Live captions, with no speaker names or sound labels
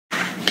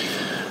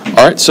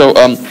All right, so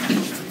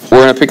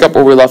we're going to pick up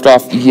where we left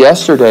off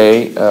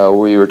yesterday.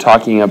 We were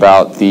talking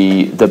about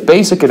the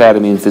basic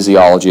anatomy and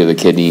physiology of the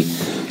kidney.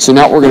 So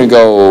now we're going to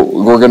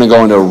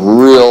go into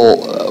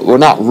real, well,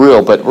 not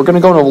real, but we're going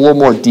to go into a little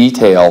more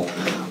detail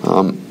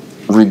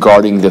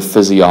regarding the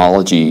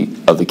physiology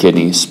of the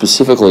kidney,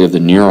 specifically of the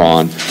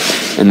neuron,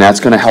 and that's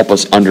going to help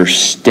us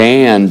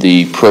understand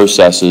the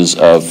processes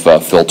of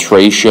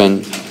filtration,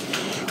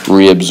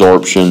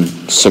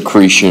 reabsorption,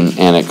 secretion,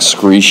 and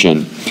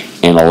excretion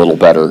in a little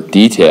better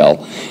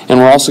detail. And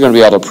we're also going to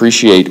be able to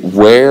appreciate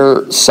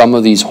where some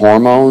of these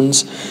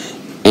hormones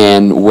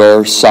and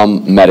where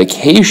some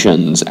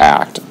medications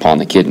act upon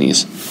the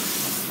kidneys.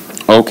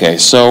 Okay,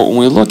 so when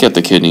we look at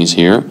the kidneys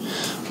here,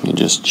 let me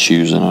just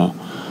choose a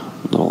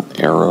little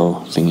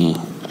arrow thingy.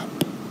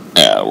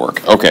 Yeah, that'll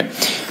work. Okay,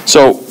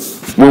 so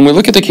when we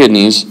look at the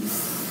kidneys,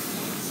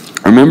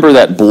 remember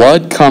that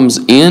blood comes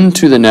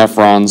into the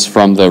nephrons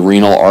from the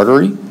renal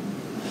artery,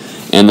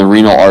 and the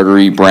renal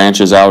artery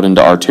branches out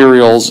into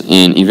arterioles,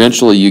 and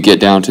eventually you get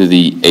down to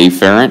the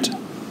afferent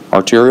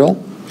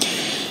arteriole,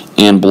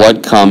 and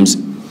blood comes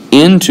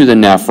into the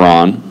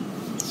nephron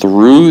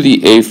through the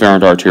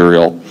afferent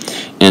arteriole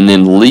and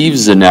then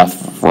leaves the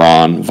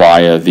nephron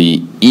via the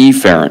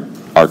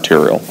efferent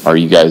arteriole. Are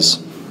you guys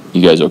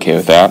okay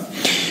with that?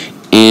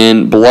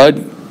 And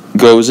blood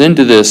goes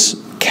into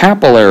this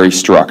capillary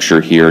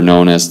structure here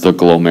known as the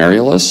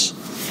glomerulus,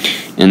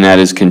 and that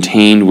is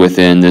contained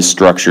within this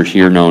structure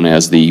here known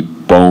as the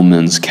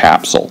Bowman's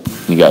capsule.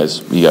 You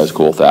guys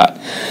cool with that?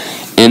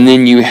 And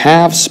then you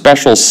have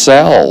special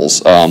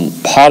cells,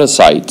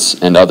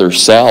 podocytes and other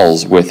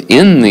cells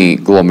within the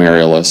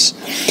glomerulus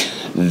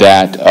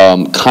that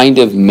kind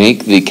of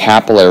make the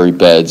capillary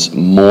beds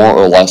more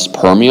or less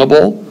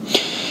permeable.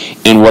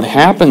 And what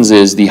happens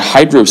is the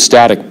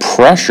hydrostatic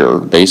pressure,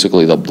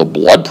 basically the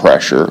blood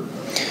pressure,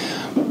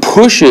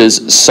 pushes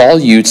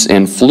solutes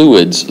and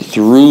fluids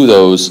through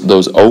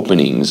those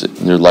openings.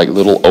 They're like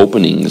little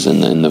openings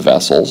in the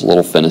vessels,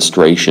 little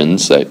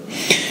fenestrations,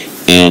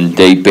 and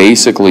they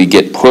basically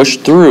get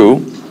pushed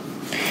through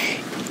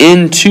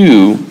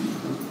into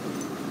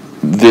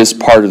this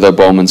part of the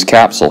Bowman's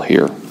capsule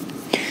here.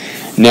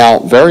 Now,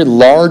 very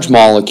large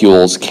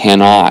molecules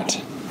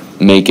cannot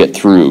make it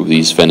through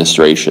these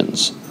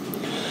fenestrations.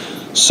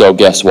 So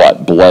guess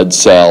what? Blood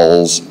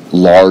cells,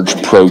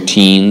 large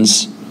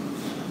proteins,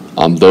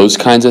 those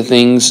kinds of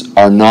things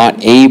are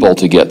not able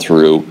to get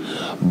through,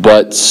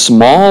 but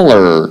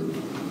smaller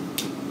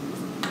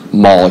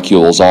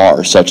molecules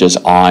are, such as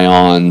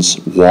ions,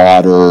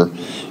 water,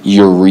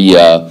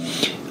 urea,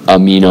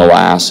 amino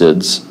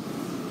acids,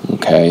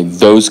 okay,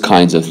 those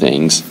kinds of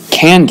things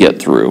can get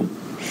through.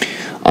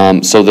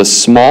 So the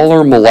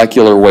smaller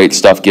molecular weight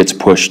stuff gets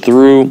pushed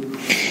through,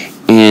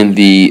 and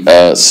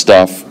the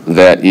stuff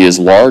that is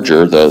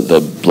larger,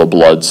 the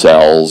blood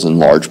cells and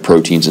large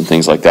proteins and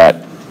things like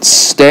that,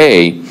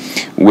 stay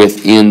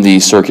within the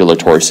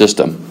circulatory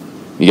system.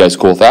 You guys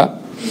cool with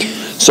that?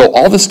 So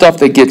all the stuff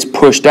that gets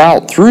pushed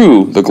out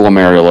through the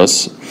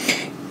glomerulus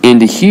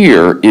into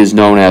here is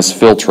known as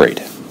filtrate.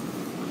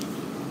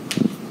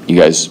 You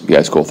guys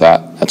cool with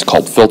that? That's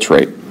called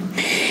filtrate.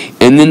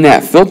 And then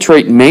that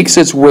filtrate makes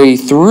its way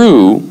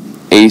through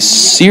a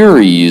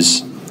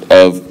series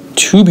of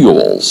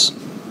tubules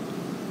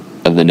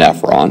of the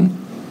nephron.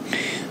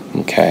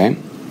 Okay.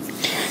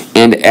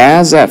 And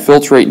as that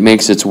filtrate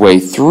makes its way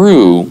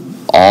through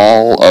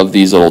all of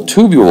these little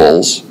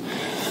tubules,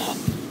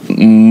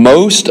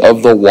 most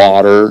of the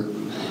water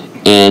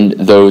and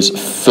those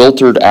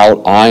filtered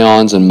out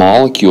ions and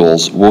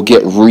molecules will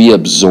get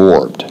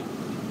reabsorbed.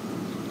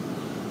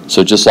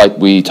 So just like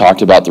we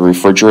talked about the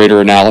refrigerator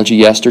analogy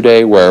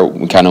yesterday, where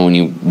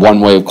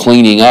one way of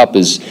cleaning up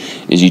is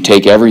you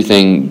take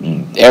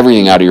everything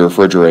out of your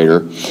refrigerator,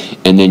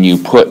 and then you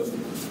put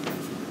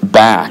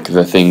back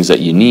the things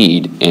that you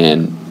need,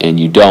 and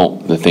you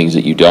don't the things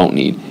that you don't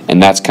need.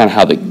 And that's kind of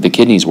how the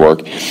kidneys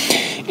work.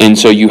 And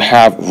so you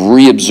have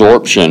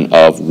reabsorption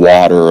of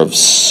water, of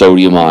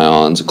sodium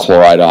ions,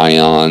 chloride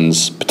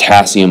ions,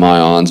 potassium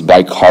ions,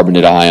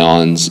 bicarbonate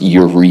ions,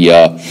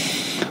 urea,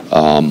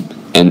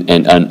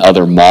 and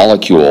other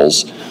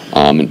molecules,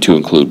 to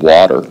include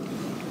water.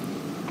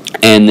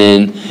 And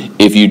then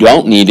if you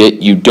don't need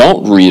it, you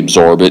don't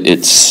reabsorb it.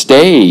 It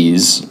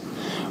stays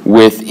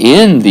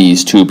within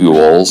these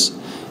tubules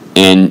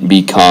and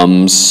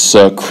becomes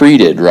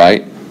secreted,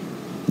 right?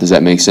 Does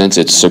that make sense?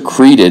 It's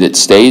secreted, it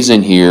stays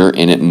in here,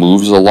 and it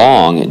moves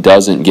along. It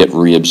doesn't get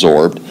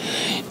reabsorbed.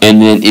 And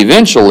then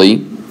eventually,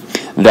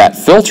 that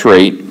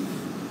filtrate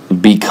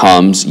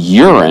becomes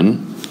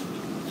urine,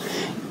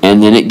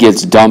 and then it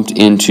gets dumped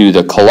into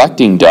the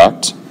collecting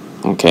duct,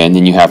 okay, and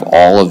then you have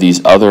all of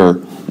these other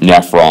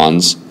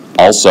nephrons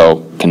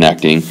also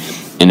connecting,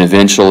 and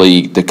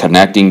eventually the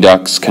connecting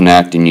ducts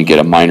connect, and you get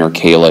a minor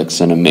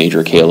calyx and a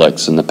major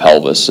calyx in the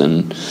pelvis,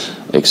 and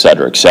et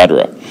cetera, et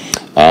cetera.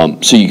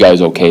 So you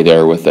guys okay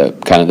there with the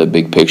kind of the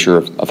big picture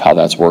of how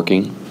that's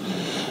working?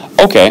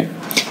 Okay,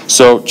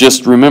 so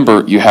just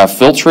remember, you have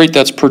filtrate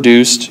that's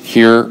produced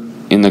here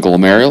in the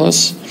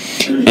glomerulus,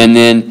 and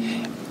then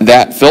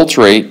that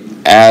filtrate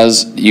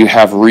as you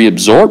have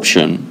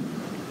reabsorption,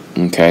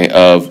 okay,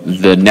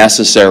 of the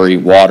necessary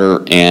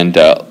water and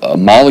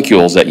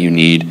molecules that you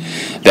need,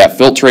 that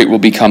filtrate will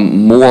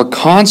become more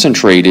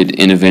concentrated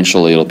and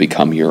eventually it'll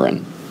become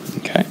urine.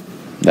 Okay,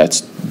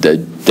 that's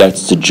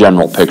the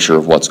general picture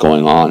of what's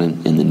going on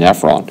in the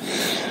nephron.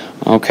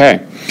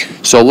 Okay,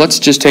 so let's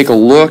just take a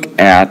look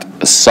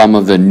at some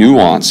of the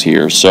nuance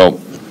here. So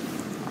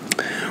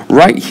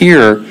right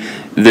here,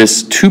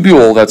 this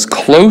tubule that's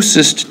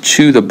closest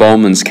to the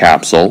Bowman's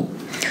capsule,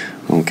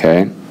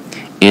 okay,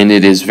 and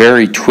it is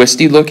very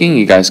twisty looking.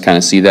 You guys kind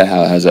of see that,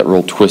 how it has that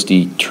real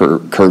twisty,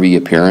 curvy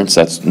appearance.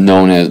 That's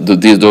known as,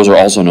 those are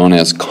also known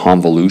as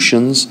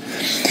convolutions.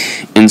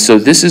 And so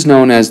this is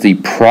known as the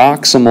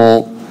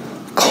proximal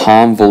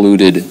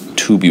convoluted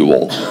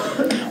tubule.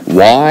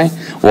 Why?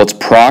 Well, it's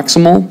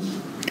proximal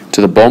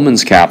to the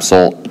Bowman's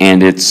capsule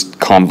and it's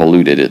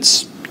convoluted.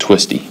 It's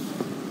twisty.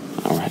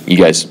 All right, you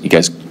guys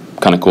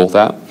kind of cool with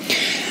that?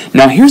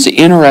 Now here's the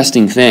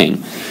interesting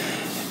thing.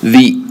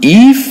 The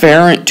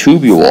efferent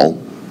tubule,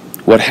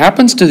 what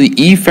happens to the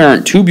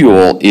efferent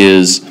tubule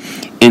is,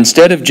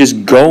 instead of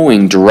just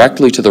going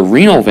directly to the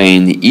renal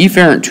vein, the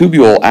efferent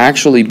tubule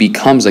actually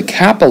becomes a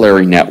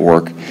capillary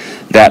network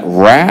that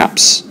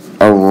wraps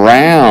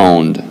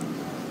around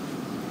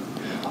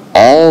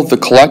all of the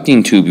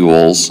collecting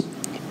tubules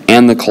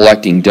and the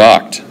collecting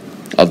duct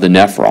of the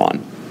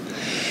nephron.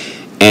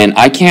 And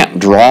I can't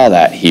draw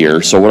that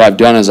here, so what I've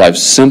done is I've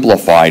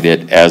simplified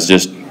it as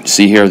just,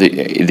 see here, the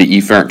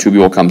efferent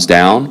tubule comes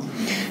down,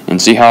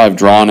 and see how I've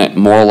drawn it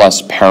more or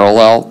less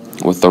parallel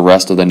with the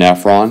rest of the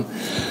nephron.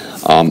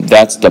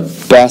 That's the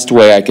best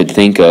way I could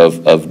think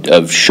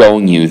of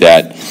showing you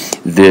that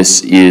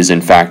this is in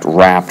fact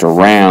wrapped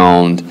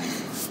around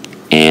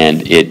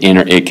and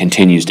it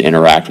continues to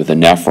interact with the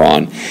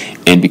nephron.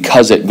 And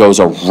because it goes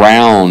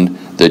around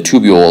the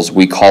tubules,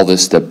 we call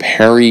this the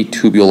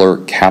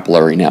peritubular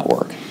capillary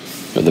network,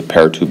 or the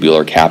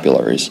peritubular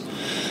capillaries.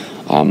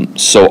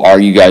 So are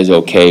you guys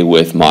okay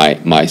with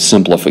my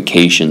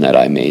simplification that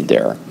I made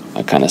there?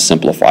 I kind of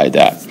simplified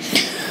that.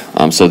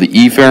 So the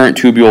efferent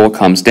tubule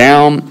comes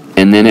down,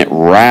 and then it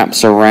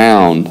wraps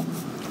around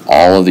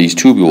all of these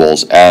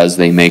tubules as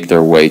they make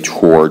their way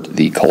toward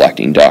the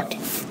collecting duct.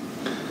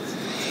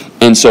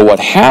 And so what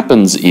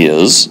happens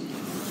is,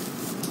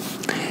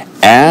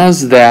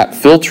 as that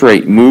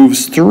filtrate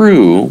moves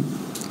through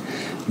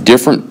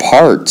different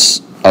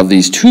parts of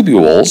these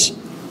tubules,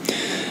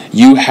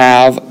 you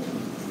have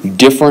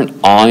different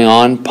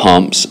ion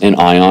pumps and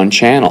ion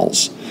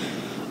channels.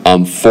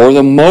 For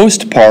the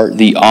most part,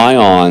 the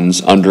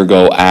ions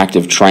undergo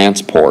active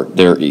transport.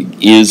 There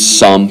is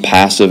some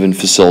passive and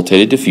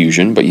facilitated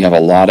diffusion, but you have a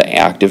lot of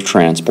active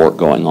transport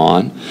going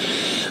on.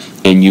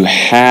 And you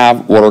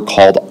have what are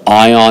called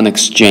ion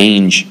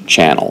exchange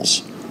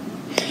channels.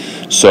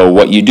 So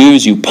what you do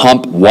is you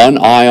pump one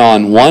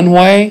ion one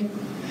way,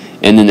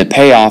 and then the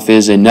payoff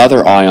is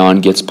another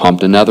ion gets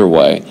pumped another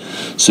way.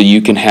 So you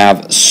can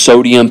have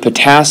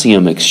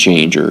sodium-potassium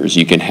exchangers,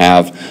 you can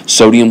have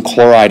sodium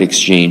chloride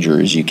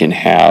exchangers, you can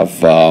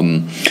have,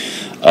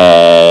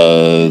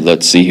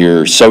 let's see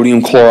here,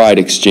 sodium chloride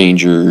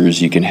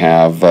exchangers, you can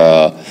have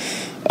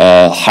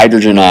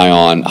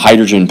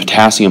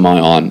hydrogen-potassium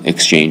ion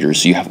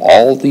exchangers. So you have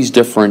all these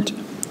different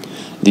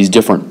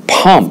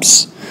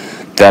pumps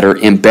that are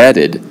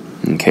embedded,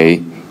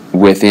 okay,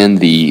 within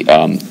the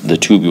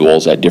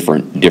tubules at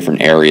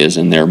different areas,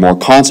 and they're more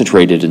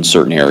concentrated in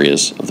certain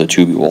areas of the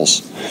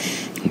tubules.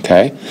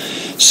 Okay,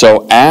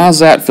 so as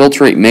that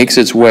filtrate makes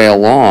its way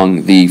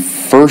along, the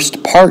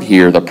first part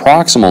here, the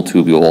proximal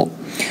tubule,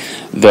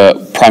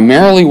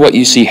 primarily what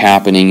you see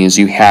happening is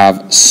you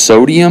have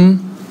sodium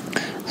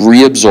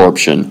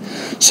reabsorption.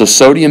 So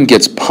sodium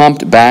gets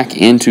pumped back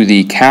into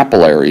the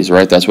capillaries,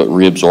 right? That's what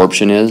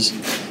reabsorption is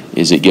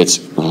it gets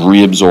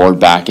reabsorbed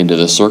back into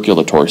the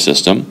circulatory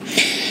system.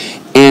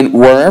 And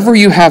wherever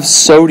you have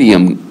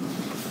sodium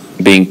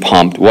being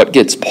pumped, what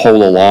gets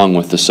pulled along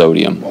with the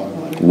sodium?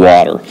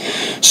 Water.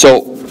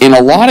 So in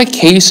a lot of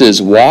cases,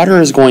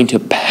 water is going to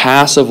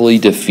passively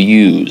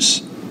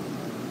diffuse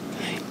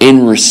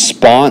in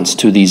response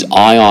to these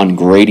ion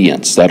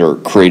gradients that are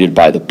created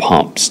by the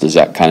pumps. Does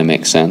that kind of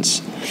make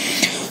sense?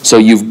 So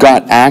you've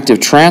got active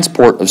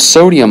transport of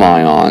sodium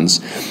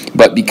ions,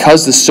 but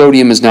because the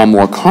sodium is now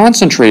more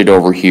concentrated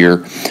over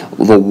here,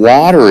 the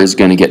water is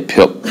going to get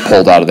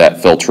pulled out of that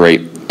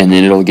filtrate, and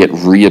then it'll get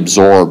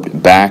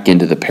reabsorbed back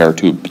into the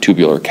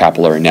peritubular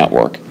capillary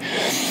network.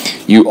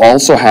 You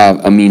also have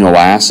amino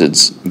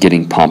acids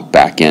getting pumped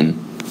back in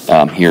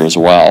here as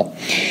well.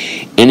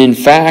 And in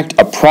fact,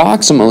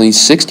 approximately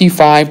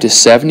 65 to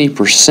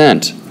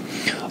 70%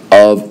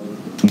 of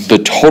the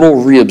total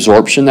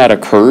reabsorption that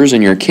occurs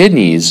in your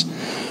kidneys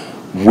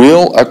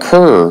will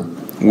occur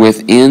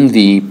within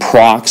the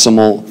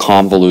proximal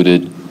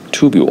convoluted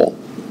tubule.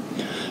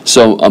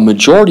 So a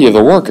majority of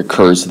the work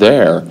occurs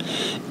there,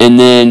 and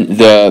then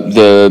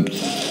the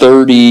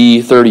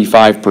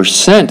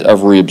 30-35% of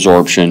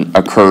reabsorption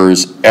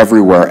occurs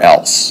everywhere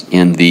else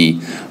in the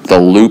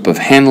loop of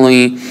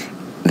Henle,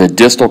 the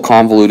distal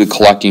convoluted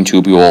collecting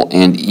tubule,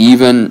 and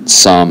even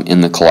some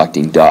in the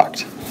collecting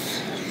duct.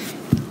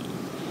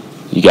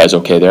 You guys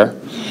okay there?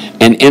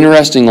 And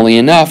interestingly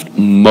enough,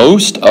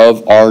 most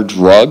of our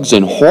drugs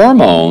and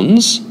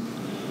hormones,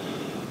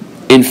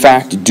 in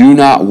fact, do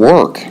not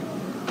work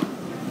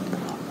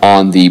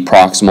on the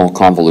proximal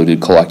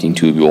convoluted collecting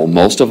tubule.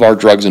 Most of our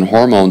drugs and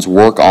hormones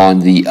work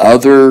on the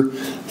other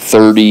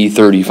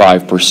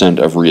 30-35%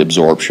 of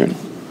reabsorption.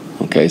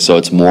 Okay, so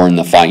it's more in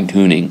the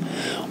fine-tuning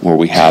where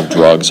we have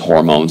drugs,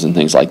 hormones, and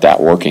things like that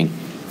working.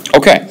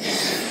 Okay,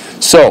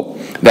 so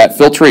that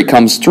filtrate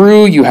comes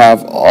through. You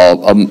have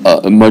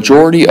a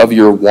majority of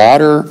your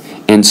water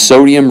and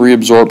sodium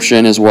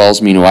reabsorption as well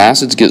as amino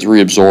acids gets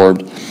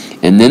reabsorbed,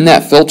 and then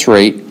that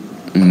filtrate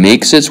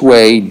makes its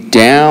way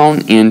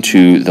down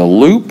into the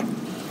loop.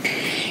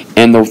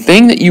 And the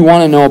thing that you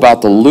want to know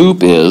about the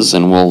loop is,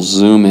 and we'll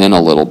zoom in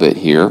a little bit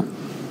here,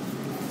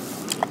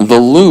 the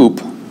loop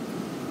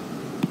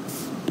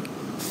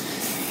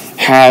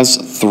has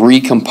three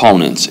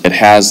components. It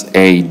has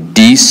a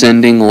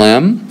descending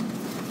limb,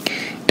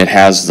 it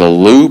has the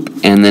loop,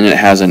 and then it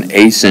has an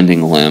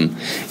ascending limb.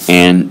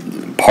 And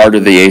part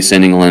of the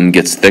ascending limb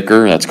gets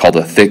thicker. That's called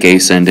a thick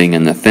ascending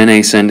and the thin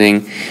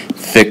ascending,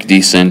 thick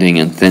descending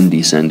and thin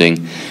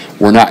descending.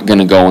 We're not going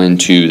to go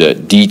into the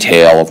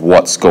detail of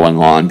what's going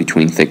on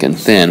between thick and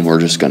thin. We're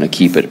just going to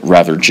keep it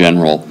rather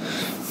general.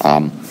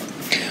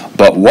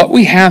 But what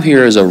we have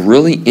here is a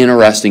really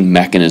interesting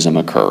mechanism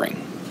occurring.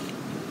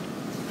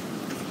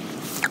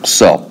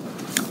 So,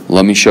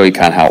 let me show you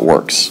kind of how it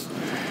works.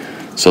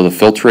 So the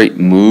filtrate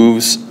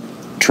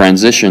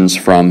transitions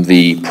from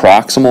the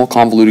proximal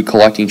convoluted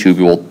collecting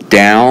tubule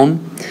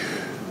down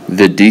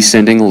the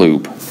descending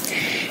loop.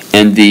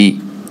 And the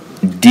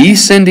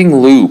descending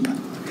loop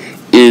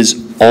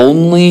is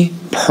only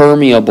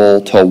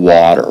permeable to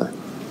water.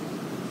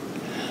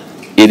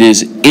 It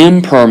is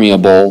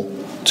impermeable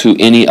to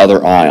any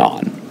other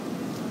ion.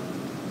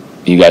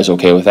 You guys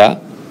okay with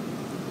that?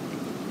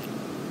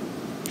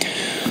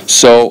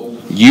 So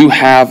you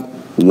have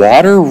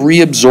water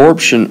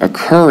reabsorption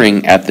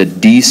occurring at the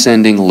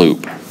descending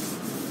loop.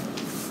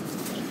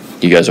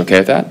 You guys okay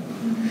with that?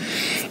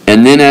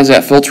 And then as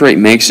that filtrate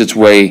makes its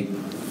way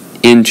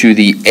into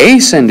the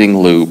ascending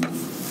loop,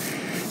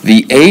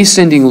 the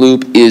ascending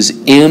loop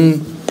is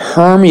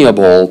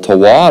impermeable to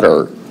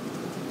water,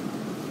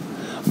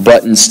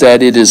 but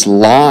instead it is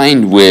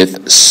lined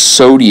with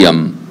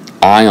sodium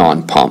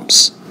ion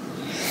pumps.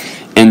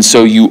 And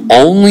so you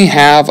only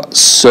have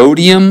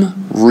sodium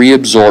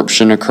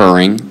reabsorption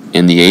occurring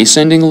in the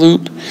ascending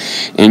loop,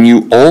 and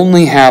you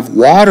only have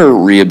water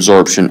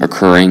reabsorption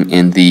occurring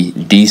in the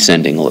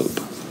descending loop.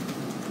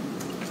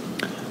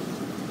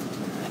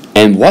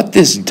 And what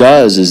this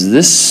does is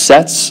this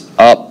sets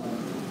up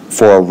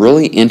for a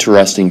really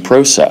interesting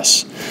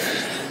process.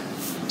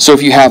 So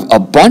if you have a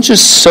bunch of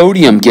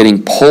sodium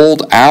getting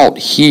pulled out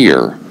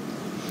here,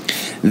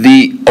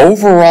 the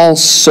overall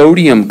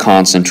sodium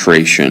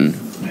concentration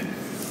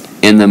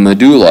in the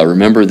medulla,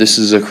 remember this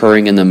is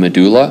occurring in the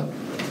medulla,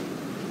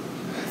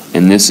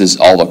 and this is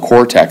all the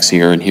cortex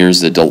here, and here's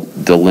the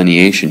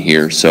delineation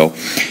here. So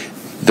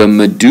the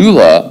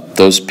medulla,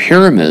 those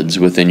pyramids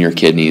within your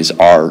kidneys,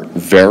 are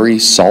very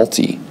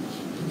salty.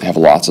 They have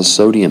lots of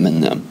sodium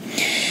in them.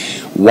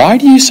 Why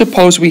do you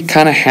suppose we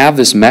kind of have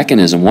this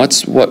mechanism?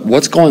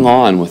 What's going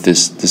on with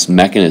this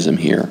mechanism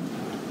here?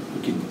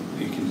 You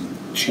can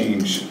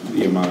change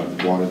the amount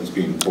of water that's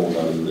being pulled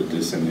out of the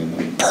descending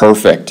loop.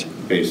 Perfect.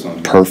 Based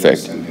on Perfect.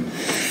 descending.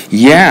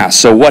 Yeah,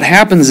 so what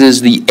happens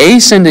is the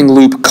ascending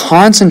loop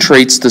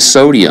concentrates the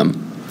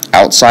sodium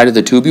outside of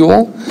the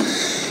tubule,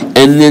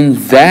 and then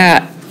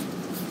that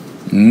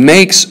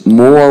makes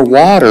more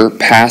water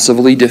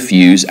passively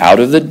diffuse out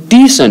of the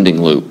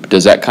descending loop.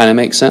 Does that kind of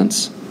make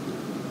sense?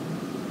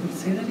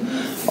 Say that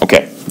again?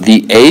 Okay,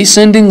 the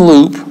ascending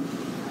loop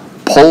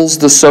pulls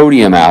the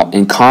sodium out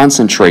and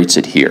concentrates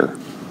it here.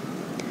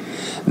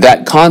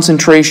 That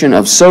concentration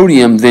of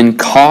sodium then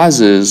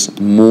causes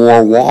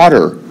more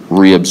water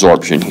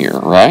reabsorption here,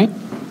 right?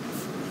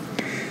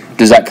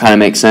 Does that kind of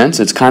make sense?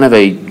 It's kind of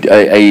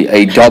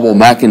a double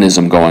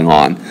mechanism going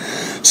on.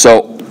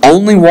 So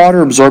only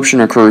water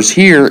absorption occurs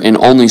here and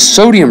only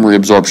sodium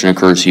reabsorption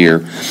occurs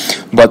here,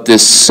 but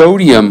this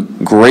sodium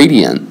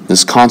gradient,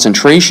 this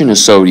concentration of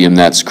sodium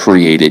that's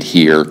created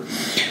here,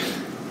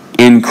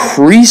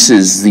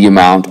 increases the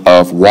amount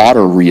of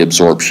water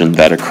reabsorption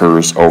that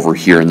occurs over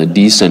here in the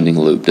descending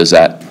loop. Does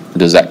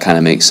that kind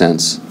of make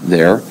sense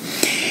there?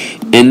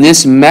 And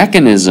this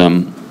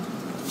mechanism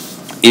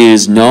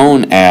is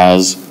known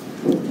as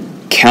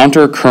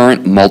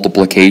countercurrent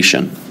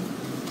multiplication.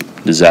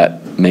 Does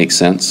that make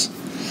sense?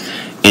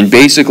 And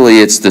basically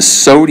it's the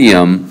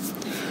sodium,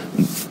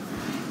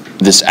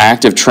 this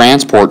active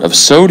transport of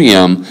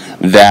sodium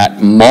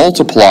that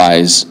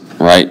multiplies,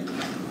 right,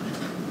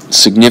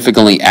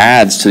 significantly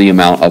adds to the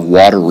amount of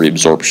water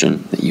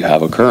reabsorption that you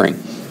have occurring.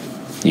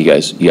 You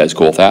guys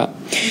cool with that?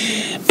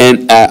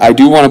 And I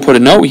do want to put a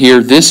note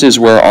here. This is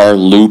where our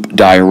loop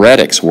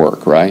diuretics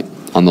work, right?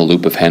 On the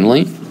loop of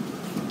Henle.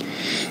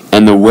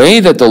 And the way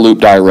that the loop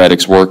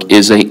diuretics work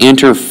is they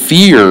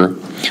interfere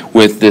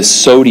with this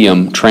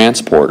sodium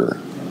transporter.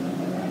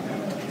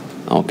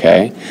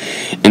 Okay?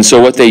 And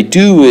so what they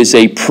do is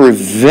they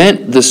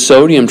prevent the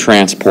sodium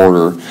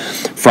transporter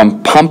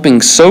from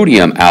pumping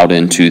sodium out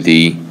into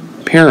the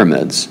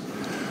pyramids.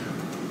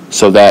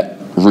 So that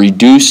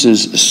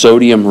reduces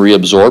sodium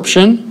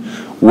reabsorption,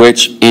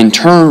 which in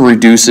turn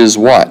reduces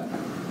what?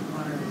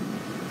 Water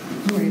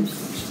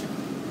reabsorption.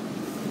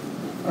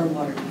 Or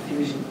water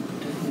diffusion.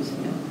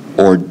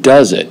 Or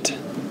does it?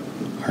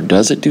 Or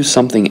does it do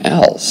something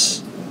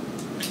else?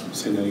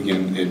 Say that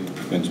again, it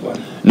prevents what?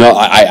 No,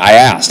 I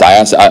asked.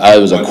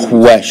 It was a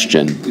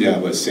question. Yeah,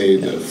 but say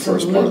the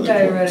first part of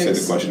the, say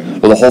the question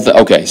again. Well, the whole thing,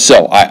 okay,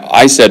 so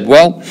I said,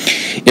 well,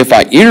 if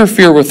I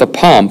interfere with the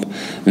pump,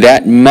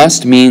 that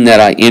must mean that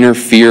I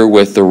interfere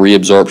with the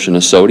reabsorption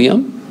of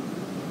sodium?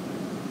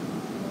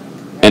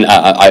 And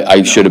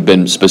I should have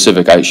been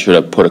specific. I should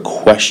have put a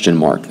question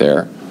mark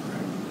there.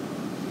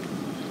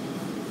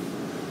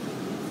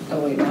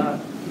 Oh, wait, not.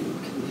 You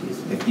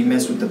confused me. If you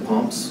mess with the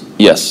pumps,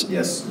 Yes.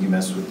 yes, you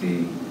mess with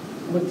the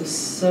With the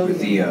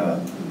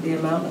sodium, the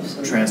amount of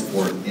sodium.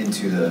 transport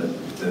into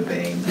the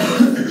vein,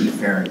 the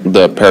efferent.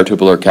 The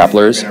paratubular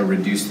capillaries? You're going to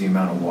reduce the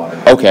amount of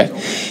water. Okay.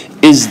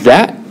 Is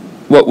that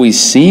what we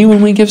see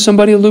when we give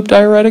somebody a loop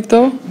diuretic,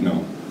 though?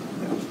 No.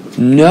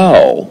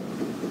 No.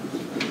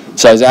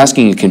 So I was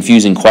asking a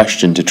confusing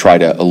question to try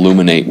to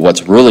illuminate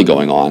what's really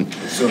going on.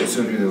 So do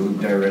the loop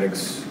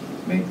diuretics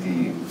make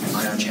the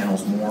ion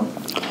channels more?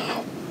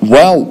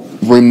 Well,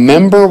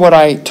 remember what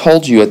I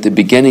told you at the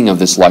beginning of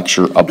this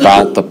lecture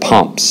about the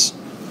pumps.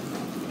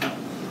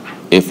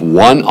 If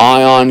one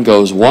ion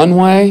goes one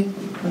way,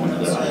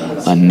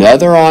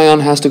 another ion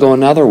has to go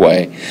another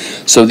way.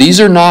 So these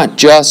are not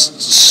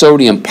just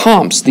sodium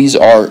pumps, these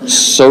are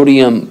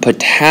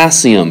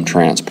sodium-potassium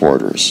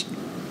transporters.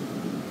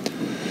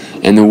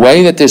 And the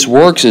way that this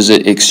works is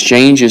it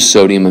exchanges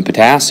sodium and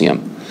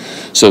potassium.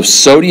 So if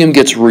sodium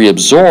gets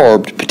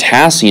reabsorbed,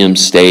 potassium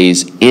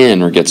stays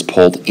in or gets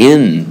pulled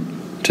in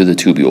to the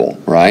tubule,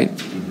 right?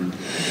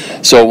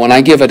 So when I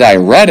give a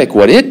diuretic,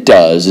 what it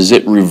does is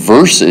it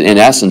reverses, in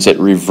essence, it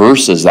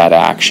reverses that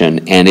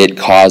action and it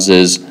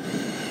causes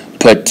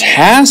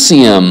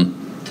potassium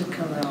To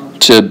come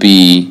out. to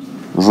be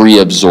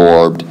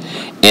reabsorbed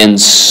and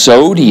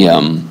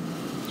sodium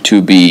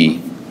to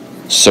be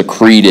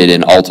secreted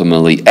and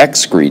ultimately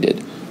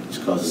excreted,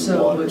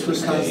 So, which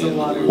would cause the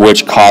water.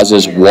 which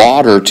causes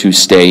water to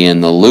stay in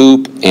the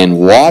loop and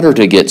water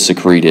to get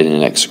secreted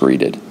and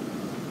excreted.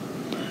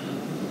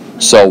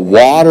 So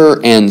water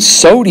and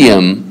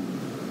sodium,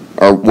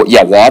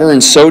 water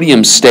and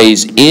sodium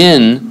stays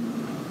in,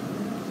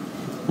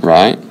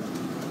 right?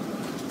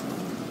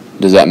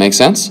 Does that make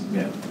sense?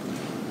 Yeah.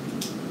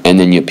 And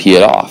then you pee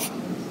it off.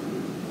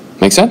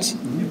 Make sense?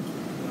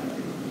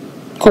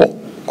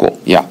 Cool,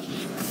 yeah.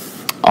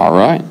 All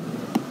right.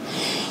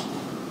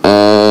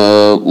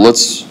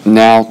 Let's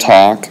now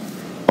talk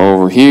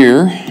over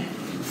here.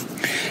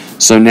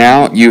 So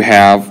now you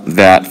have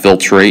that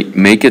filtrate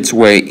make its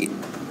way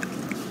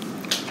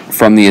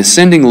from the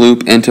ascending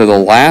loop into the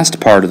last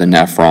part of the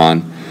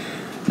nephron,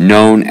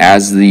 known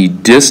as the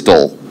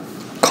distal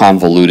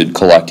convoluted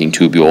collecting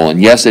tubule.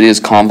 And yes, it is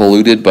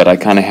convoluted, but I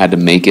kind of had to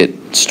make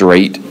it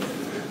straight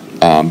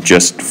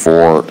just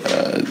for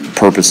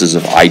purposes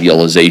of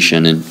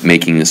idealization and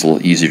making this a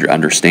little easier to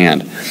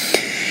understand.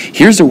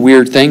 Here's a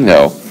weird thing,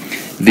 though.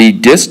 The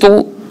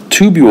distal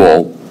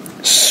tubule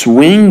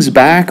swings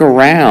back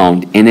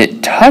around and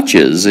it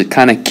touches, it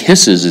kind of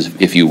kisses,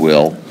 if you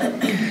will,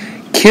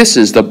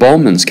 kisses the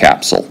Bowman's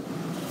capsule.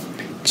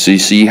 So you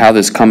see how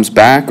this comes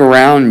back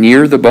around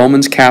near the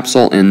Bowman's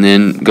capsule and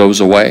then goes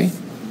away?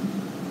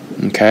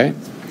 Okay?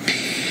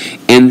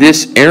 And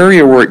this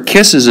area where it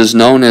kisses is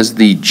known as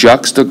the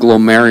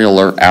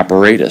juxtaglomerular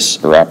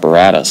apparatus, or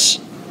apparatus.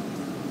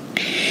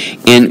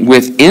 And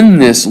within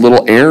this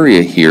little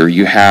area here,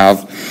 you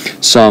have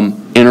some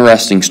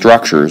interesting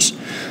structures.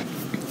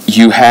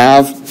 You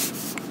have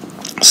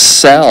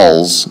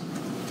cells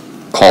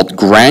called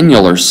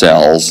granular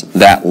cells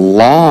that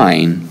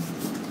line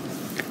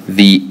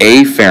the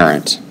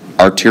afferent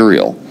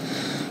arteriole.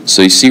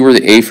 So you see where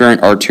the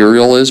afferent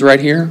arteriole is right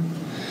here?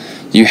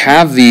 You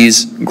have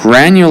these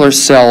granular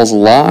cells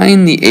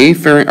line the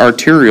afferent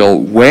arteriole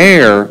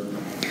where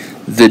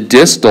the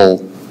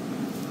distal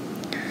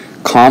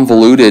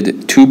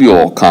convoluted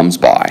tubule comes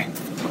by.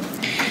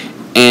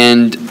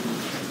 And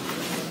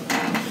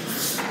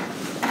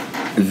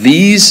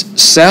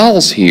these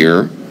cells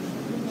here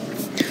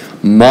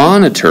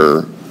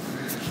monitor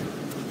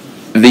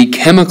the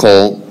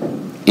chemical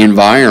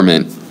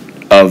environment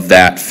of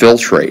that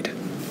filtrate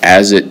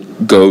as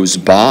it goes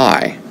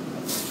by.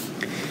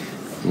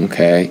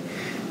 Okay?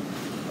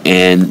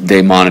 And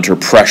they monitor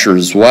pressure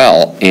as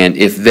well. And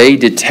if they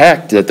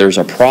detect that there's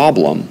a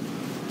problem,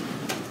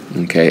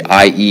 okay,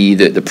 i.e.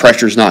 that the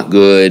pressure's not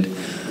good,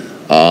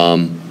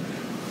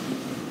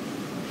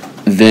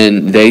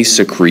 then they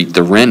secrete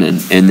the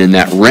renin. And then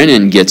that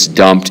renin gets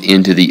dumped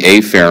into the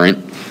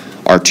afferent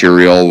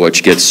arteriole,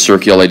 which gets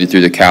circulated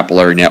through the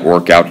capillary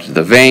network out to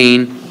the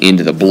vein,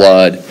 into the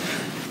blood,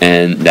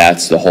 and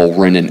that's the whole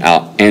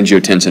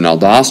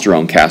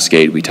renin-angiotensin-aldosterone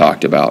cascade we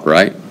talked about,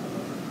 right?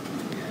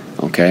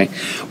 Okay,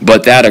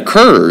 but that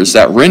occurs,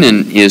 that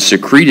renin is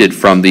secreted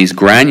from these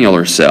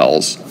granular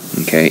cells,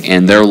 okay,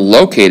 and they're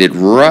located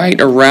right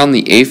around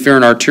the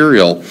afferent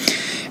arteriole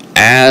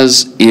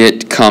as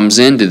it comes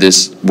into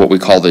this, what we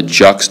call the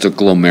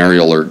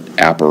juxtaglomerular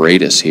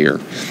apparatus here.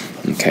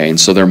 Okay, and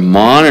so they're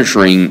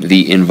monitoring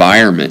the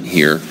environment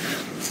here,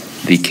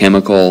 the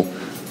chemical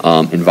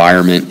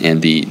environment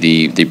and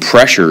the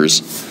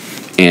pressures,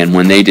 and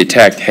when they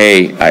detect,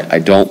 hey, I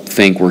don't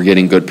think we're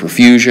getting good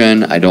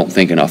perfusion, I don't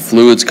think enough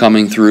fluid's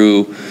coming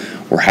through,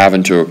 we're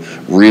having to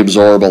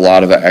reabsorb a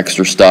lot of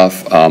extra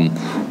stuff, I'm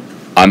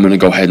going to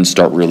go ahead and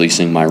start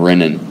releasing my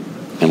renin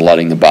and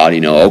letting the body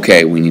know,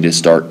 okay, we need to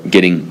start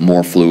getting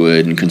more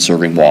fluid and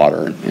conserving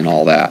water and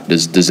all that.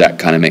 Does that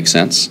kind of make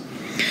sense?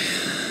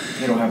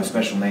 They don't have a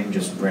special name,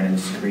 just renin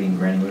secreting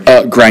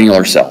granular?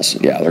 Granular cells,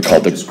 yeah, they're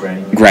called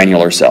the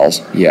granular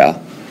cells, yeah.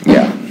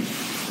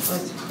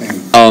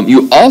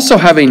 You also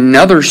have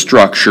another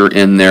structure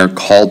in there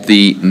called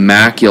the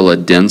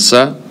macula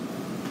densa,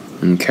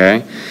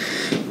 okay?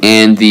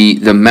 And the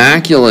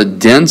macula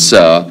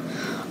densa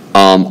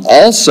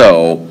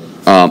also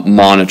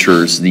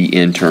monitors the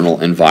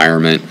internal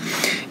environment.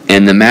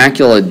 And the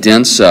macula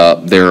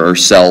densa, there are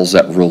cells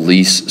that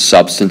release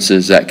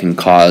substances that can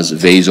cause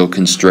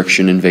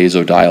vasoconstriction and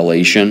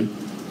vasodilation.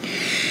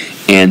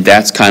 And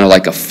that's kind of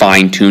like a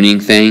fine-tuning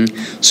thing.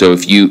 So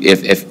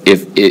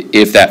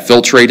if that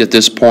filtrate at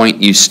this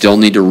point, you still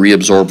need to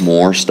reabsorb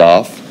more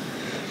stuff.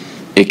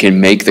 It can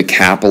make the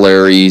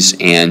capillaries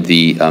and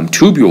the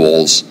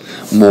tubules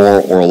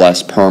more or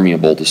less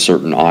permeable to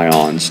certain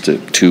ions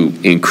to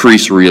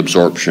increase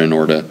reabsorption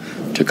or to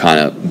kind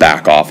of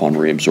back off on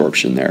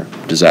reabsorption there.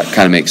 Does that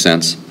kind of make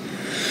sense?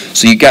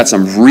 So you got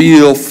some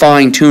real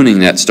fine-tuning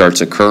that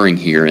starts occurring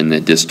here in the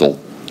distal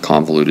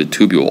convoluted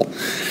tubule.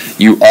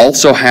 You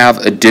also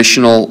have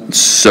additional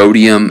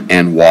sodium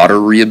and water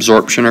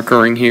reabsorption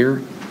occurring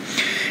here.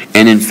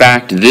 And in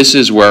fact, this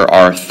is where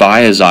our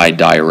thiazide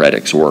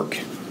diuretics work,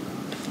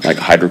 like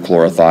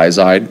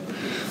hydrochlorothiazide.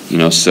 You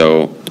know,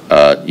 so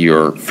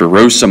your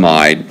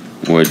furosemide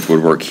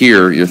would work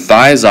here. Your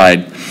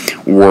thiazide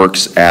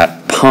works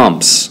at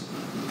pumps,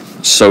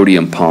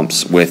 sodium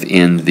pumps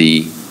within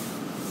the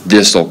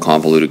distal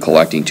convoluted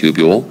collecting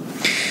tubule.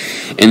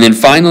 And then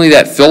finally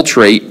that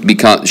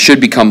filtrate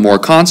should become more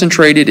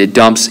concentrated. It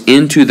dumps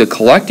into the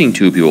collecting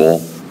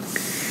tubule,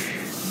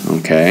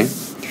 okay?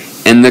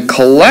 And the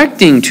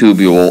collecting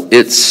tubule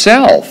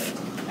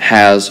itself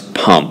has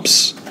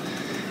pumps.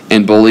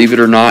 And believe it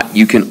or not,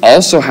 you can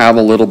also have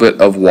a little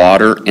bit of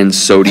water and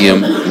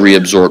sodium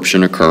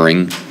reabsorption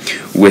occurring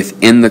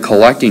within the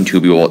collecting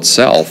tubule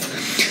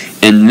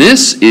itself. And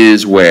this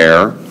is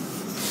where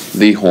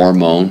the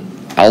hormone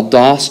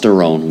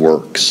aldosterone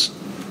works.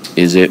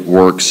 It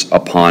works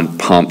upon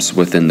pumps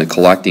within the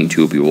collecting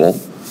tubule.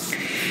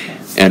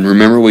 And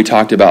remember we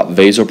talked about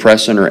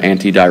vasopressin or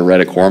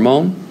antidiuretic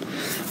hormone?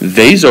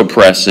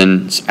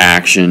 Vasopressin's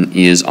action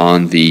is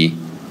on the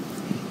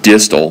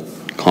distal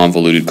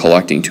convoluted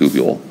collecting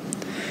tubule,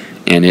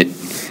 and it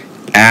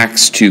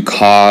acts to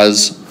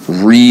cause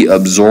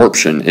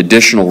reabsorption,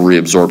 additional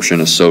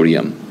reabsorption of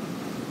sodium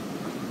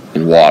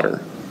and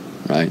water,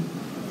 right?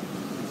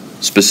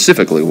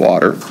 Specifically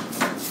water.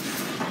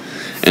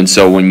 And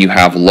so when you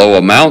have low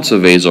amounts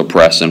of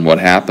vasopressin, what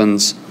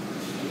happens?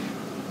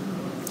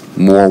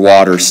 More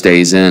water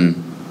stays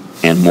in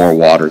and more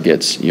water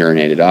gets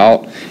urinated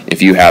out.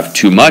 If you have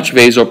too much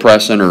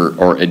vasopressin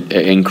or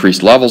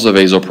increased levels of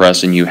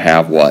vasopressin, you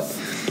have what?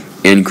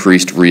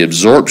 Increased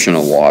reabsorption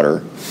of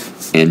water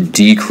and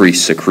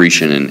decreased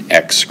secretion and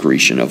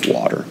excretion of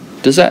water.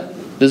 Does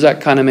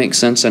that kind of make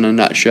sense in a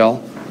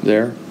nutshell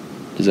there?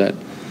 Does that?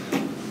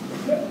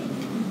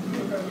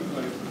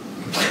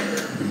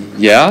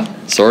 Yeah,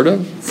 sort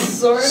of?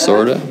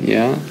 Sort of,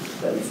 yeah.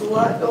 That's a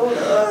lot going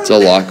on. It's a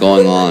lot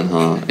going on,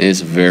 huh?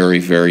 It's very,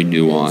 very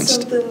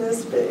nuanced. Something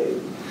this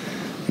big.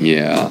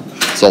 Yeah,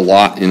 it's a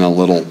lot in a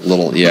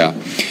little, yeah.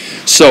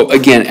 So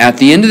again, at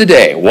the end of the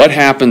day, what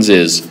happens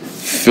is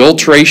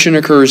filtration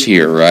occurs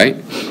here, right?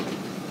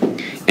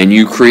 And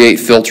you create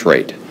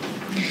filtrate.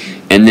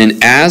 And then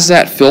as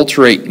that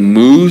filtrate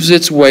moves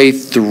its way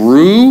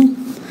through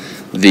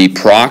the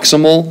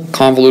proximal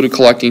convoluted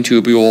collecting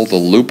tubule, the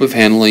loop of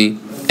Henle,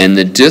 and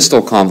the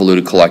distal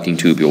convoluted collecting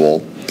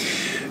tubule,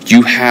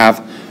 you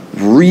have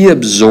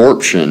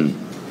reabsorption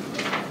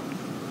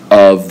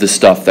of the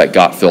stuff that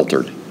got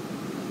filtered.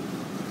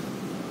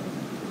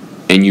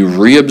 And you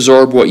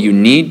reabsorb what you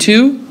need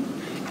to,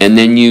 and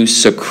then you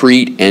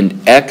secrete and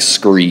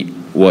excrete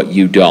what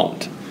you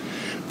don't.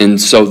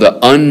 And so the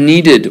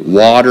unneeded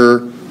water,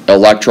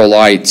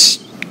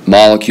 electrolytes,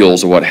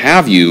 molecules, or what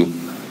have you,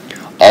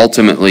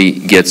 ultimately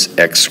gets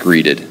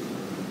excreted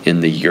in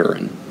the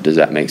urine. Does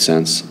that make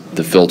sense?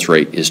 The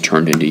filtrate is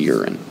turned into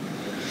urine.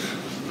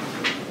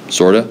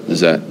 Sorta? Does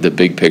that the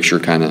big picture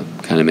kind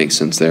of makes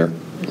sense there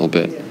a little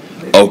bit?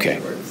 Okay.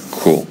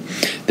 Cool.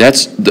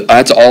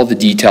 That's all the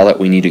detail that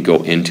we need to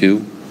go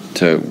into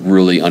to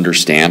really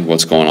understand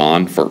what's going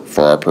on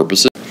for our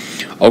purposes.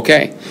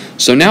 Okay,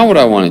 so now what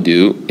I want to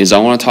do is I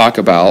want to talk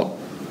about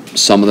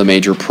some of the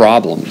major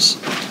problems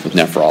with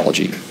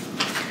nephrology.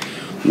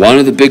 One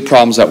of the big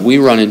problems that we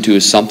run into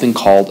is something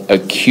called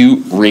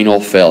acute renal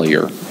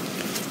failure,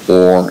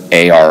 or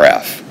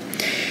ARF.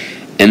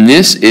 And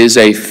this is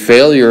a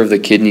failure of the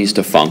kidneys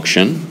to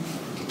function.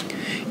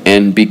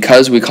 And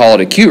because we call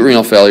it acute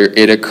renal failure,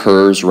 it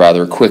occurs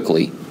rather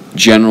quickly.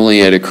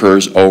 Generally, it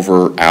occurs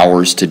over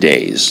hours to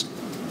days.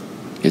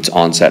 Its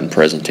onset and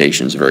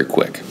presentation is very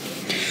quick.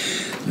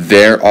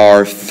 There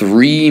are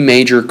three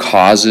major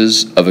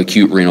causes of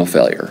acute renal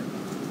failure.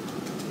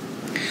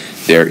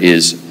 There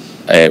is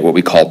what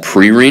we call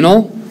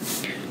pre-renal,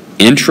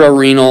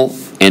 intrarenal,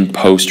 and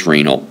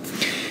post-renal.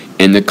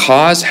 And the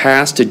cause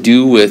has to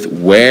do with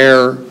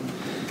where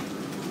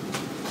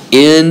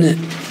in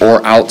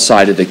or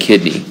outside of the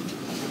kidney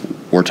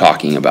we're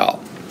talking about.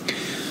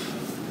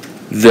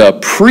 The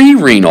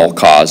pre-renal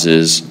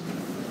causes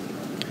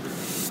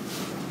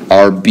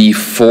are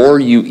before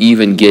you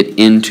even get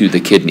into the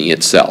kidney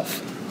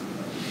itself.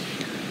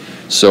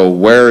 So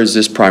where is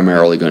this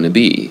primarily going to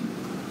be?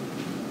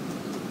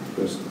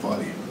 The rest of the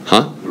body.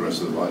 Huh? The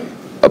rest of the body.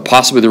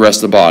 Possibly the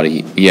rest of the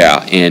body,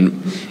 yeah.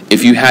 And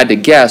if you had to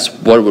guess,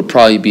 what would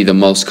probably be the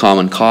most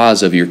common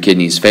cause of your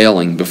kidneys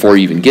failing before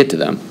you even get to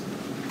them?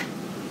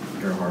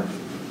 Your heart.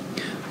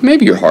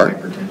 Maybe your heart.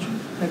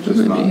 Hypertension.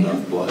 Just not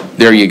enough blood.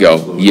 There you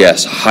go.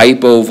 Yes,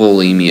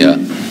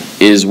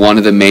 hypovolemia is one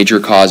of the major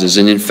causes.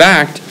 And in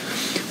fact,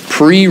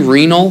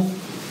 pre-renal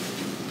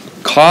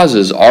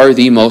causes are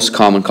the most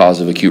common cause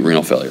of acute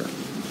renal failure.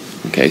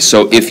 Okay,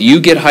 so if you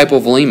get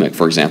hypovolemic,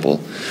 for example,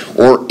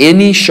 or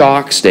any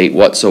shock state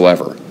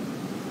whatsoever,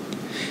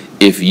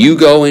 if you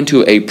go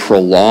into a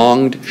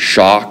prolonged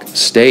shock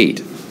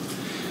state,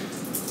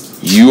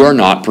 you are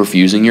not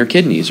perfusing your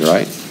kidneys,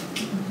 right?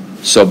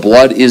 So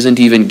blood isn't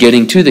even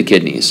getting to the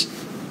kidneys.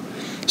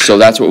 So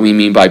that's what we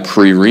mean by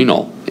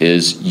pre-renal,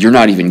 is you're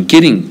not even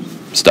getting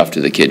stuff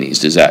to the kidneys.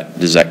 Does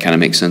that kind of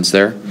make sense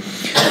there?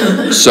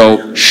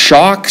 So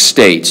shock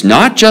states,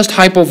 not just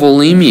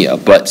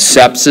hypovolemia, but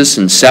sepsis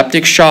and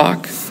septic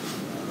shock,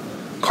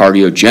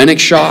 cardiogenic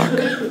shock.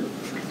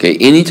 Okay,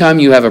 anytime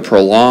you have a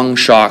prolonged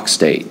shock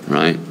state,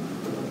 right,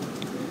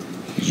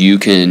 you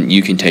can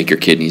take your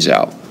kidneys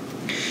out.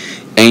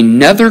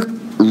 Another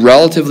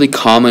relatively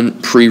common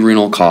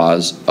pre-renal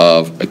cause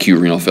of acute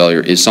renal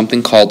failure is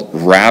something called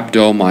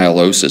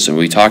rhabdomyolysis, and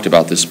we talked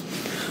about this,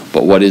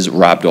 but what is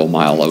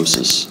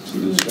rhabdomyolysis? So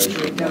the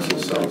destruction of muscle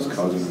cells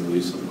causing the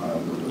release of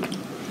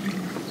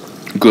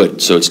myoglobin.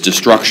 Good, so it's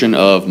destruction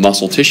of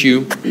muscle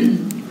tissue.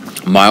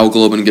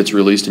 Myoglobin gets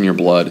released in your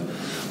blood.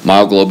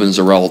 Myoglobin is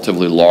a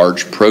relatively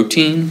large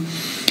protein.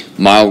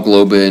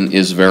 Myoglobin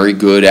is very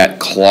good at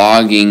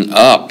clogging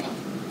up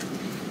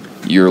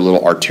your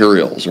little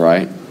arterioles,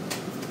 right?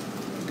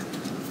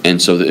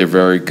 And so they're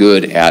very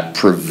good at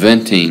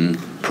preventing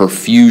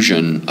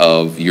perfusion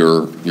of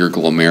your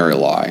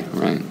glomeruli,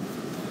 right?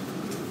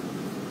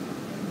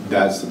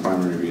 That's the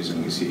primary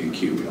reason we see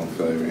acute renal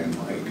failure in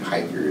like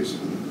hikers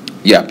and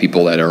Yeah,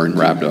 people that are in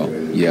rhabdo.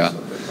 dehydrated Yeah. and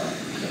stuff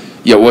like that.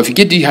 Yeah, well, if you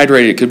get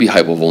dehydrated, it could be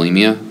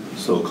hypovolemia.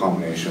 So a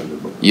combination of the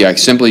both. Yeah,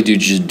 simply due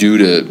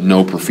to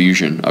no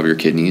perfusion of your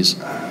kidneys.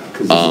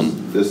 Because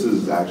this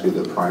is actually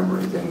the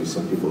primary thing we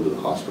send people to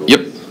the hospital.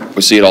 Yep,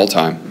 we see it all the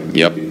time. And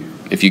Yep.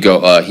 If you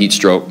go heat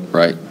stroke,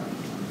 right?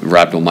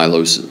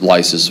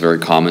 Rhabdomyolysis is very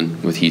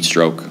common with heat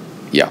stroke.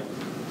 Yeah,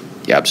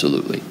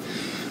 absolutely.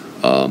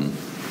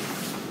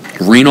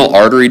 Renal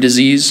artery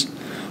disease,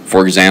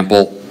 for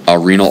example,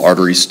 renal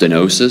artery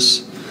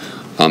stenosis.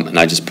 And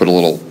I just put a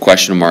little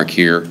question mark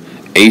here.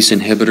 ACE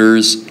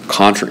inhibitors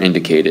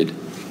contraindicated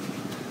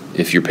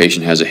if your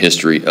patient has a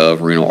history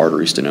of renal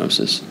artery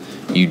stenosis.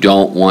 You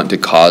don't want to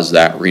cause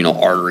that renal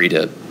artery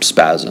to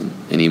spasm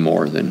any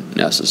more than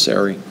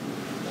necessary.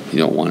 You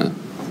don't want to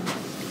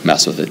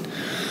mess with it.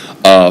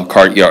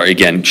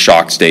 Again,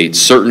 shock states.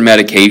 Certain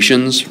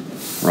medications,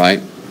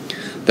 right,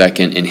 that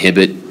can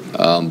inhibit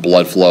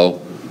blood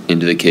flow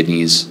into the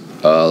kidneys.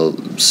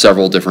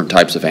 Several different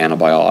types of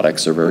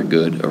antibiotics are very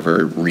good, are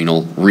very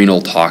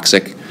renal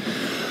toxic.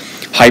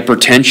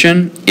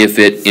 Hypertension, if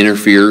it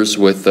interferes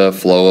with the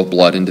flow of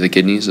blood into the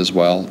kidneys as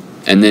well.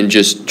 And then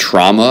just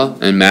trauma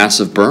and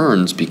massive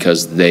burns,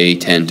 because they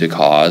tend to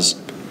cause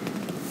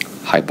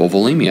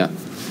hypovolemia.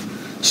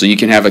 So you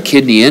can have a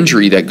kidney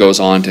injury that goes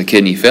on to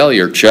kidney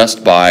failure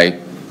just by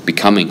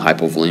becoming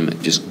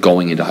hypovolemic, just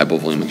going into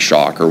hypovolemic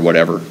shock or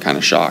whatever kind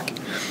of shock.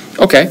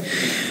 Okay,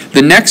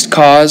 the next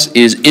cause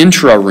is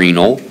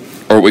intrarenal,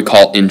 or what we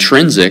call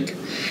intrinsic,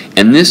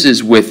 and this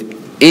is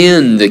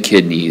within the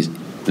kidneys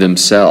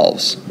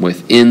themselves,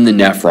 within the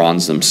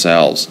nephrons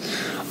themselves.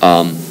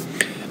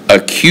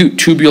 Acute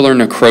tubular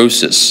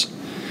necrosis.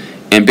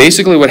 And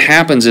basically what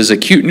happens is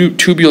acute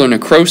tubular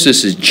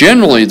necrosis is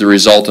generally the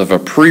result of a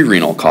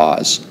pre-renal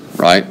cause,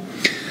 right?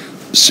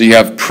 So you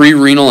have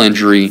pre-renal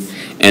injury,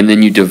 And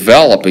then you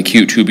develop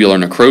acute tubular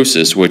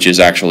necrosis, which is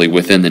actually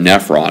within the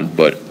nephron,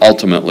 but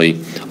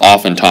ultimately,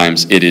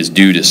 oftentimes, it is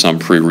due to some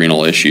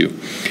pre-renal issue.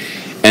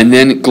 And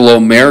then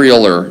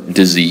glomerular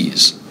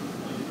disease.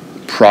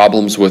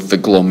 Problems with the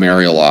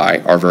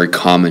glomeruli are very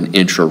common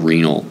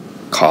intrarenal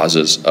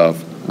causes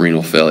of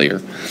renal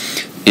failure.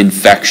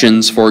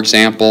 Infections, for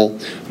example,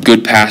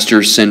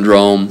 Goodpasture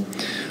syndrome,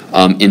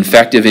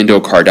 infective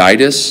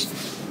endocarditis,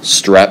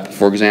 strep,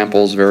 for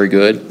example, is very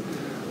good.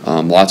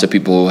 Lots of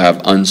people who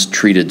have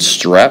untreated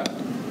strep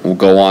will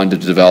go on to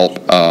develop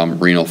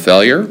renal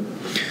failure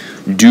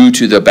due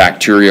to the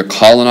bacteria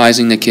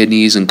colonizing the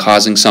kidneys and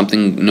causing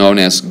something known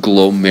as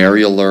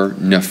glomerular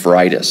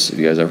nephritis. Have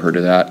you guys ever heard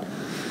of that?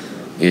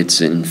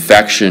 It's an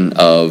infection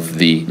of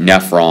the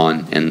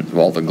nephron and,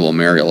 well, the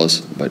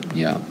glomerulus, but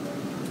yeah.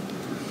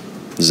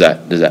 Does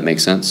that make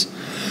sense?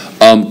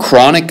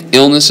 Chronic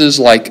illnesses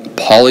like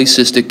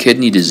polycystic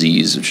kidney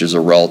disease, which is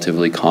a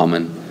relatively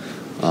common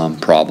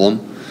problem,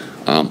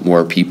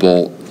 where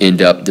people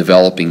end up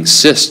developing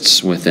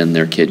cysts within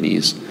their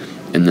kidneys,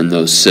 and then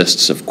those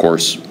cysts, of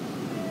course,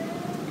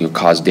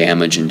 cause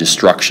damage and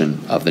destruction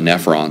of the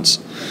nephrons.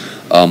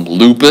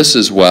 Lupus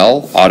as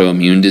well,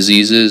 autoimmune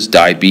diseases,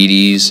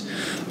 diabetes,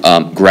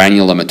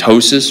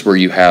 granulomatosis, where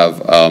you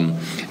have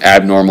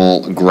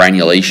abnormal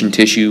granulation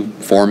tissue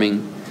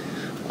forming.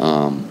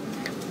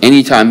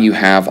 Anytime you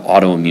have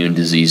autoimmune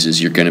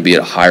diseases, you're going to be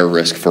at a higher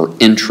risk for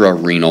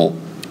intrarenal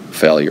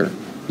failure.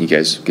 You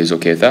guys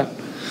okay with that?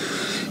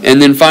 And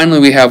then finally,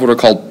 we have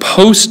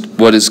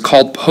what is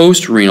called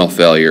post-renal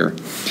failure.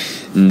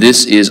 And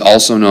this is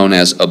also known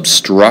as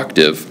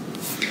obstructive.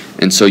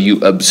 And so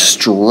you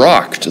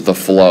obstruct the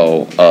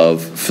flow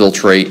of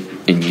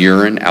filtrate and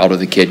urine out of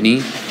the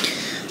kidney.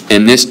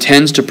 And this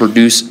tends to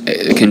produce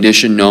a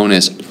condition known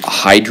as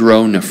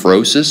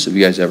hydronephrosis. Have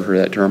you guys ever heard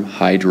that term?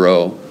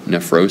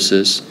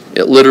 Hydronephrosis.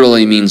 It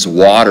literally means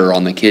water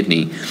on the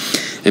kidney.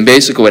 And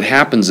basically what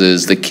happens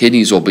is the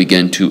kidneys will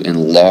begin to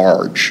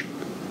enlarge,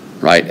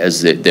 right?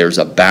 As there's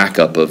a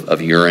backup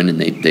of urine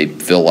and they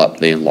fill up,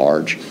 they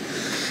enlarge.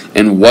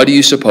 And what do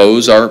you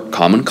suppose are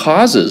common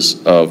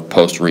causes of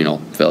post-renal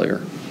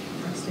failure?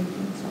 Prostate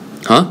cancer.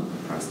 Huh?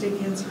 Prostate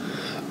cancer.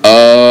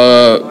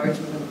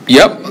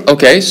 Yep,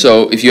 okay,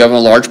 so if you have a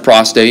large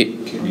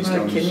prostate, Kidney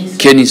stones.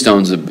 kidney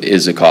stones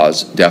is a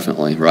cause,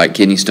 definitely, right?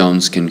 Kidney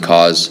stones can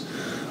cause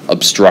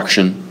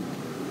obstruction,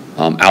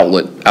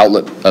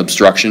 outlet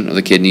obstruction of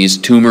the kidneys,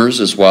 tumors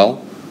as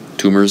well.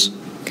 Tumors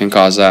can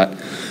cause that.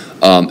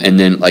 And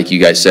then, like you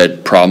guys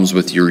said, problems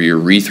with your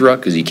urethra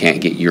because you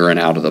can't get urine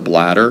out of the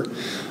bladder.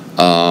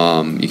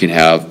 You can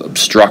have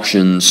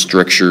obstructions,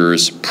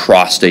 strictures,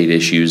 prostate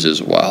issues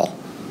as well.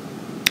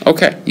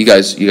 Okay, you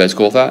guys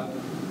cool with that?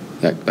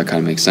 That kind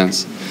of makes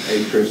sense.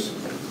 Hey, Chris.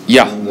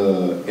 Yeah. On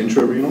the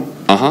intrarenal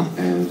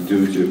and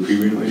due to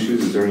pre-renal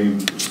issues, is there any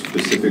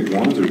specific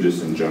ones or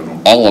just in general?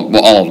 All of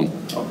them.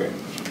 Okay.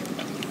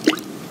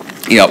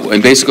 Yeah,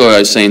 and basically what I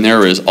was saying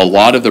there is a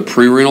lot of the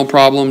pre-renal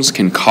problems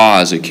can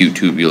cause acute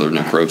tubular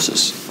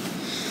necrosis.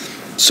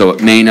 So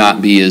it may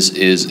not be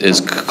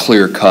as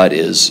clear-cut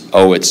as,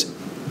 it's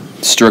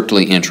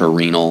strictly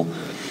intrarenal,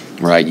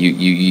 right?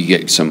 You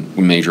get some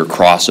major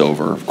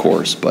crossover, of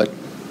course, but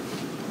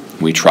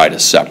we try to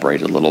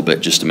separate it a little bit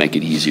just to make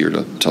it easier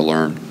to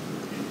learn.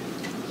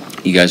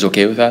 You guys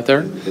okay with that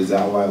there? Is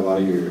that why a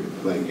lot of your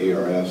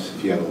ARFs,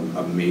 if you have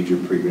a major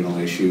pre-renal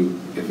issue,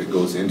 if it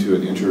goes into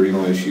an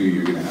intrarenal issue,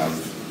 you're going to have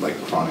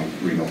chronic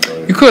renal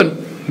failure? You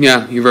could.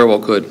 Yeah, you very well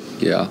could.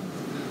 Yeah.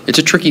 It's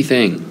a tricky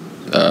thing.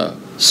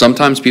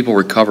 Sometimes people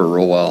recover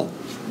real well,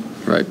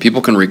 right?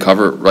 People can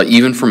recover, right,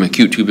 even from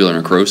acute tubular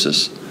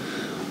necrosis.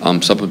 Some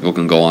people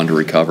can go on to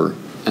recover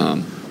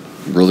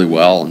really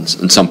well,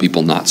 and some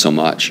people not so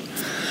much.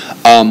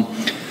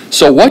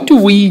 So what do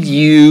we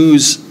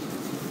use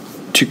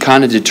to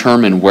kind of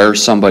determine where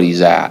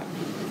somebody's at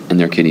in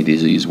their kidney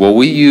disease? Well,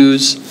 we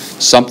use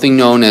something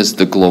known as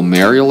the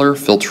glomerular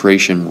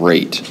filtration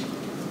rate.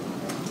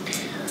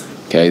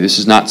 Okay, this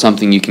is not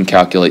something you can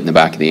calculate in the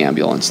back of the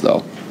ambulance,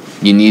 though.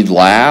 You need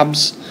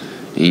labs,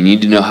 and you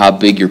need to know how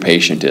big your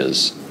patient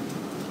is.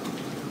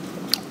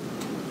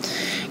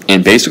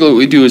 And basically what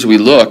we do is we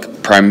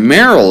look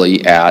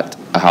primarily at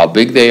how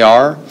big they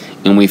are,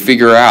 and we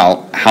figure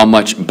out how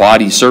much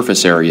body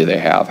surface area they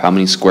have, how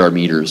many square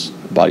meters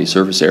body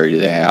surface area do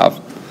they have,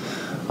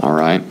 all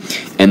right?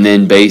 And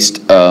then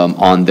based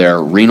on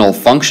their renal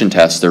function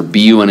tests, their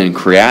BUN and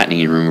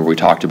creatinine, remember we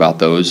talked about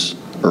those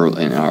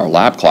in our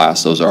lab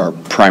class, those are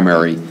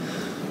primary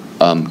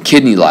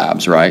kidney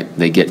labs, right?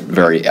 They get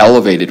very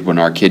elevated when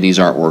our kidneys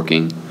aren't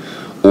working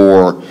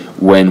or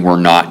when we're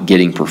not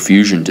getting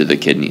perfusion to the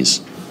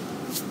kidneys,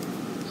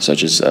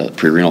 such as a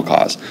pre-renal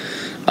cause.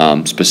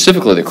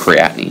 Specifically the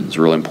creatinine is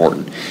really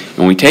important.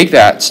 And we take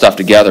that stuff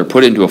together,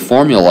 put it into a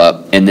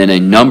formula, and then a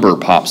number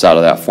pops out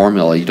of that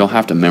formula. You don't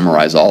have to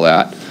memorize all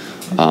that.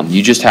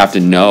 You just have to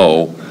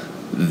know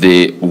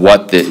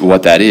what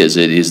that is.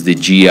 It is the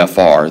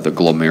GFR, the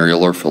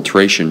glomerular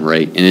filtration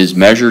rate, and it is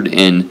measured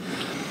in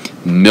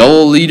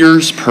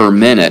milliliters per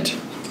minute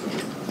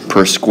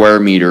per square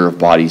meter of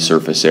body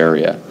surface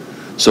area.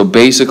 So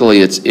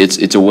basically,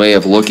 it's a way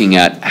of looking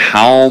at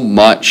how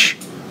much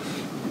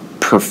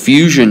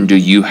perfusion do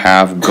you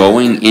have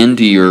going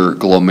into your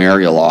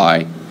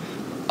glomeruli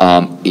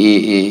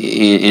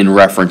in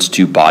reference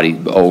to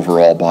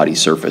overall body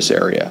surface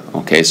area.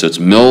 Okay, so it's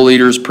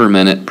milliliters per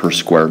minute per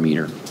square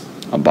meter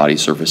of body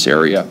surface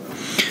area.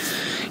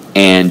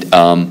 And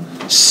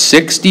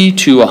 60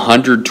 to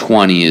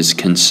 120 is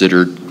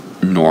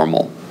considered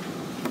normal.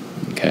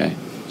 Okay,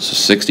 so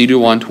 60 to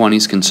 120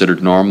 is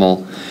considered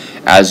normal.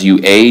 As you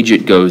age,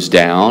 it goes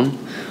down,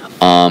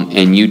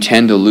 and you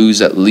tend to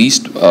lose at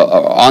least,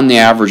 on the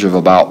average of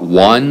about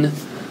 1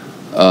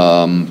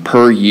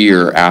 per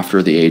year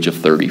after the age of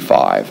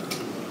 35.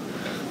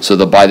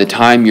 So by the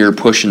time you're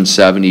pushing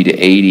 70 to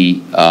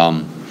 80,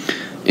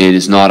 it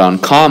is not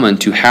uncommon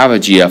to have a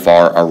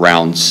GFR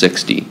around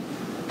 60.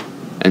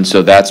 And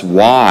so that's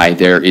why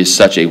there is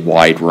such a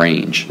wide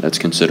range that's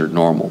considered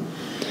normal.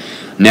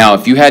 Now,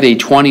 if you had a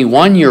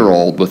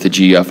 21-year-old with a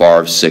GFR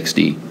of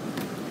 60,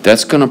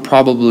 that's going to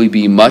probably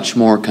be much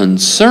more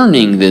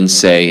concerning than,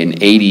 say, an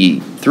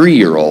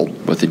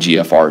 83-year-old with a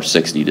GFR of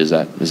 60. Does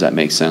that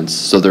make sense?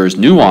 So there's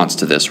nuance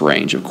to this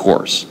range, of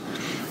course.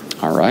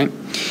 All right.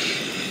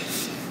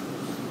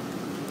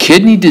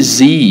 Kidney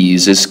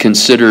disease is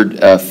considered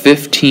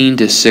 15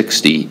 to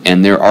 60,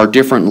 and there are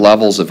different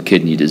levels of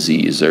kidney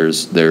disease.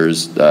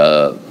 There's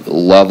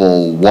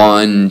level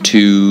 1,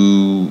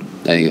 2,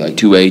 I think like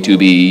 2A,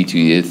 2B,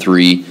 2A,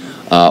 3.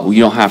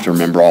 You don't have to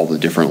remember all the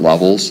different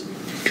levels.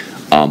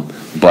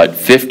 But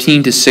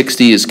 15 to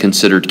 60 is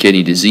considered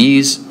kidney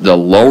disease. The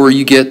lower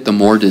you get, the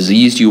more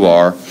diseased you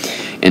are.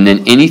 And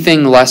then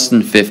anything less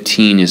than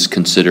 15 is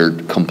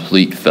considered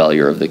complete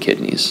failure of the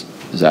kidneys.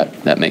 Does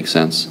that make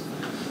sense?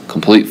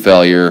 Complete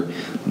failure.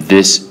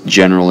 This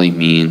generally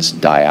means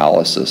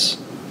dialysis.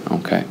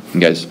 Okay,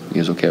 you guys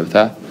okay with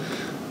that?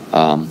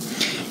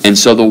 And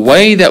so the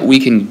way that we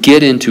can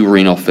get into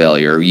renal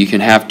failure, you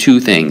can have two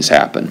things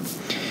happen.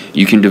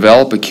 You can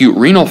develop acute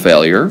renal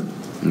failure.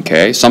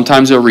 Okay,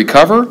 sometimes it'll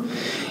recover,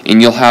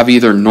 and you'll have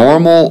either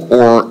normal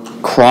or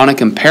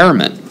chronic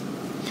impairment,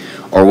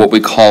 or what we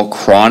call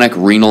chronic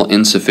renal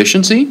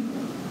insufficiency.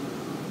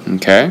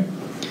 Okay,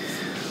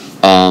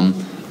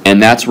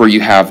 and that's where you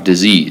have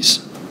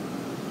disease.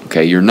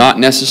 Okay, you're not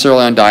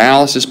necessarily on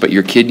dialysis, but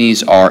your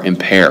kidneys are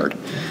impaired,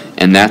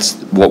 and that's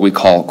what we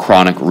call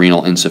chronic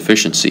renal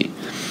insufficiency.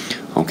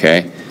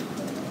 Okay,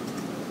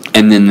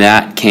 and then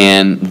that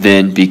can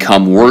then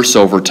become worse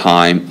over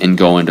time and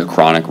go into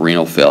chronic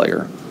renal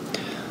failure.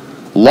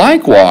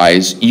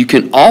 Likewise, you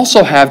can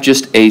also have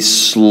just a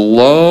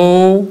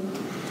slow,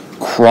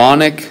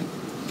 chronic,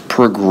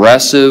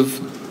 progressive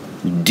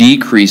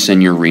decrease in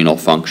your renal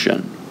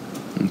function.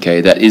 Okay,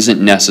 that isn't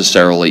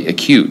necessarily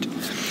acute.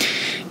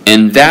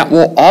 And that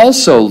will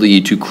also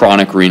lead to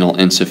chronic renal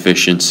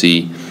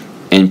insufficiency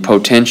and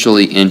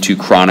potentially into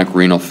chronic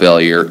renal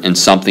failure and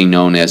something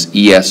known as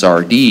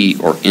ESRD,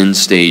 or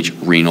end-stage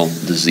renal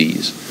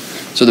disease.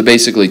 So there are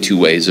basically two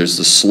ways. There's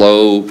the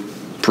slow,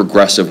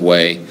 progressive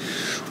way,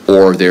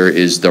 or there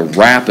is the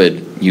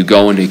rapid, you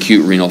go into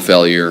acute renal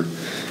failure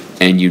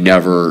and you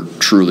never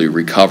truly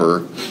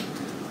recover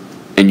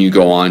and you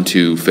go on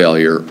to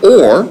failure.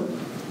 Or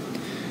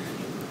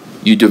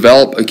you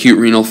develop acute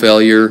renal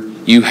failure,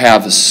 you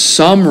have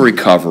some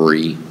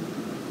recovery,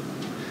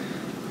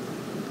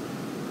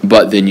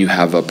 but then you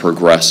have a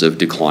progressive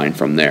decline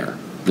from there.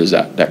 Does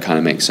that kind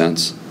of make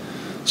sense?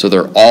 So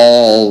there are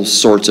all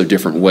sorts of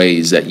different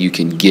ways that you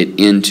can get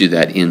into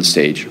that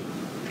end-stage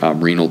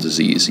renal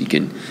disease. You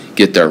can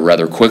get there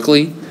rather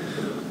quickly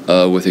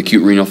with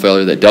acute renal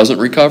failure that doesn't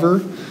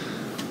recover.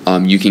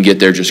 You can get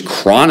there just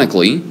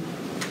chronically,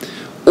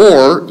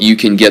 or you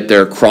can get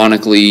there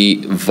chronically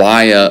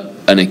via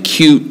an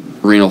acute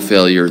renal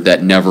failure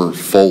that never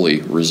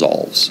fully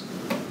resolves.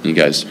 You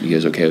guys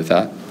okay with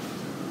that?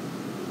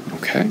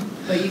 Okay.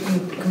 But you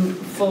can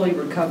fully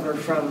recover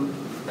from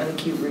an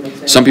acute renal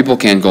failure. Some people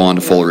can go on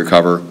to fully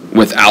recover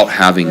without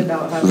having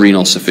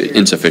renal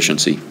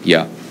insufficiency.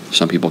 Yeah,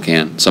 some people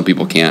can. Some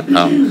people can't.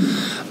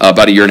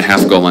 About a year and a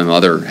half ago, my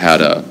mother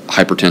had a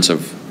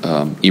hypertensive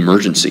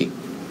emergency,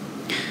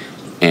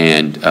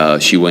 and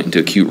she went into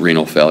acute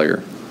renal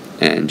failure,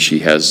 and she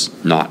has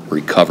not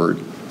recovered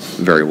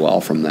very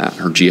well from that.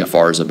 Her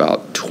GFR is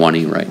about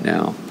 20 right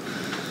now.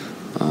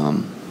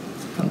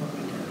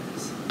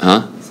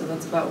 Huh? So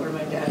that's about where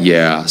my dad is.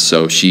 Yeah,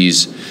 so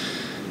she's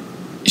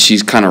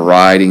kind of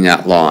riding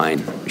that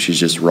line. She's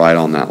just right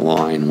on that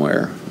line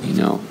where,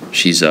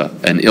 she's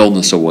an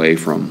illness away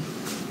from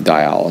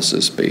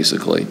dialysis,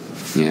 basically.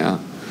 Yeah.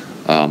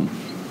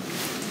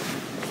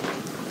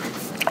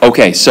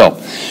 Okay, so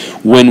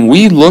when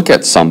we look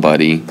at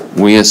somebody,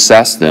 we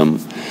assess them.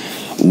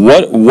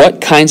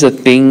 What kinds of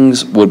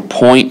things would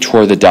point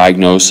toward the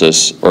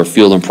diagnosis or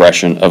field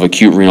impression of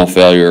acute renal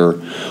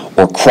failure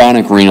or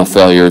chronic renal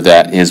failure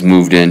that has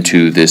moved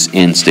into this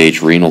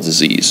end-stage renal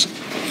disease?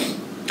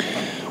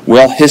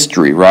 Well,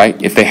 history, right?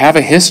 If they have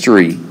a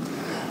history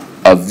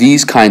of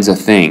these kinds of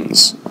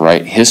things,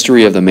 right,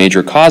 history of the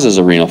major causes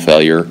of renal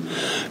failure,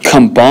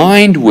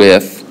 combined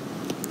with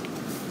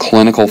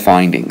clinical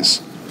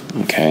findings,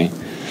 Okay.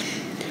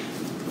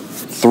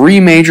 3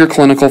 major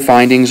clinical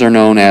findings are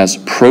known as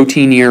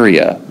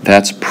proteinuria.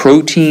 That's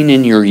protein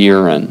in your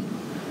urine.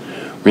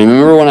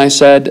 Remember when I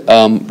said,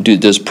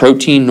 does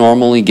protein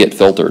normally get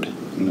filtered?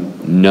 No.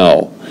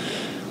 No.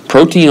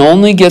 Protein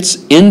only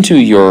gets into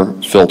your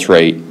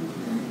filtrate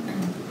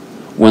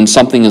when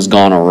something has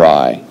gone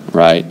awry,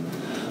 right?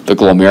 The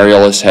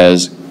glomerulus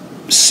has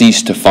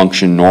ceased to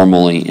function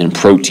normally and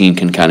protein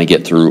can kind of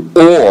get through.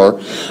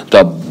 Or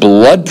the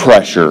blood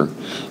pressure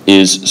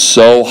is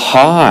so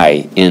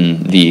high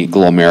in the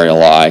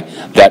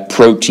glomeruli that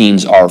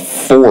proteins are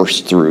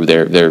forced through.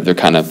 They're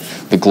kind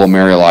of, the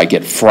glomeruli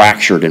get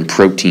fractured and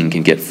protein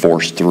can get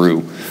forced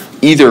through.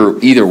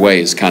 Either way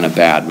is kind of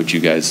bad. Would you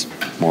guys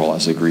more or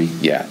less agree?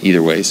 Yeah,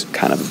 either way is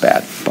kind of a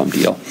bad bum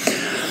deal.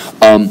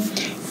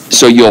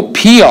 So you'll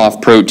pee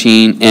off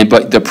protein,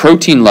 but the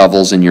protein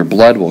levels in your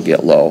blood will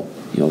get low.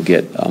 You'll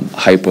get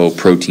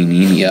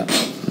hypoproteinemia,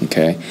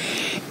 okay?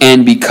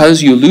 And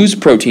because you lose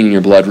protein in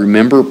your blood,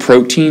 remember,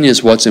 protein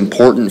is what's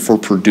important for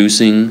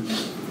producing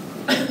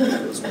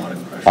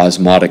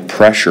osmotic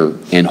pressure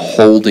and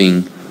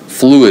holding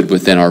fluid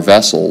within our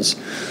vessels.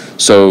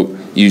 So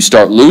you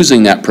start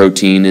losing that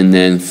protein, and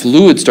then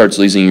fluid starts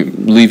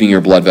leaving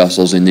your blood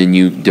vessels, and then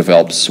you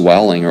develop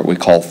swelling, or what we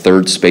call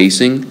third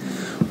spacing,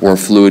 where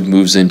fluid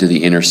moves into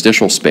the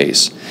interstitial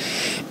space.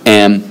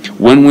 And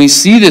when we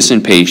see this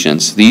in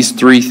patients, these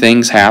 3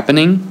 things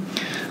happening,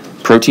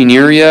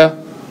 proteinuria,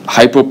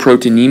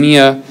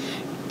 hypoproteinemia,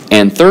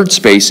 and third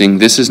spacing,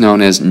 this is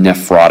known as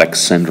nephrotic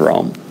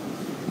syndrome.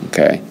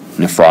 Okay,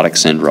 nephrotic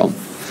syndrome.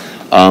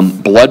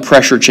 Blood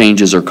pressure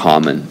changes are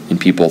common in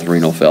people with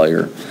renal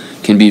failure.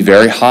 Can be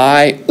very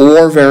high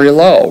or very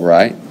low,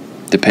 right?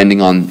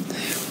 Depending on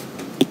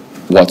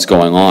what's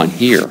going on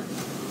here.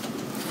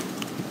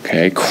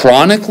 Okay,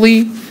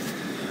 chronically,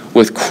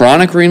 with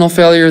chronic renal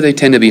failure, they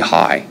tend to be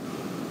high.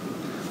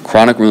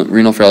 Chronic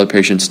renal failure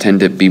patients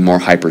tend to be more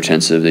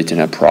hypertensive. They tend to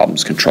have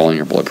problems controlling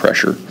your blood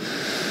pressure.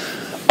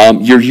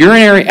 Your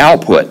urinary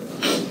output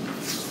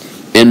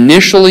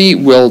initially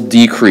will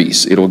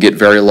decrease. It'll get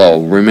very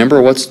low.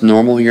 Remember what's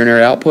normal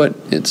urinary output?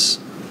 It's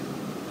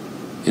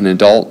in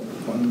adult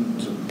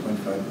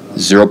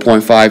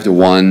 0.5 to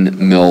 1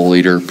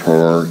 milliliter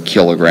per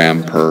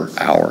kilogram per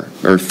hour,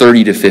 or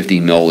 30 to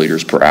 50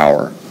 milliliters per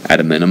hour at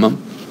a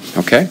minimum.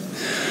 Okay?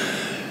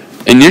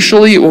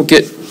 Initially, it'll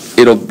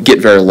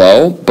get very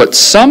low, but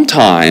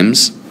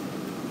sometimes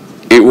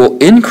it will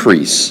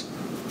increase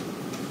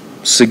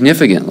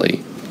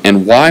significantly.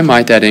 And why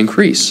might that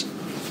increase?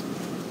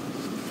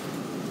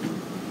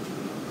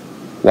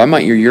 Why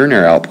might your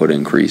urinary output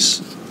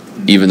increase,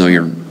 even though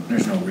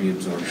There's no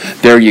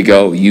reabsorption. There you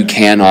go. You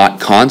cannot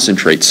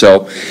concentrate.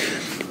 So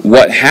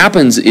what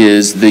happens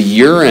is the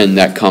urine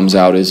that comes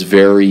out is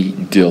very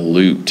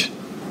dilute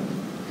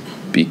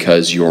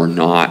because you're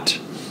not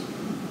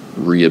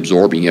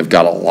reabsorbing. You've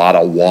got a lot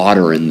of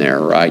water in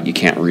there, right? You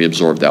can't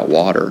reabsorb that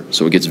water,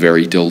 so it gets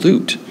very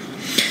dilute.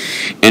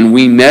 And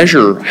we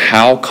measure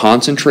how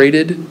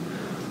concentrated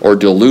or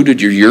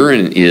diluted your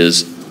urine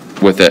is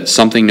with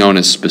something known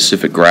as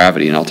specific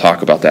gravity, and I'll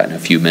talk about that in a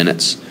few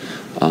minutes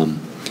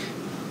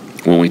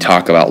when we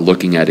talk about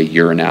looking at a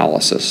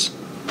urinalysis.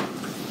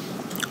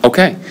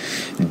 Okay,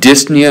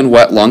 dyspnea and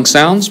wet lung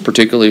sounds,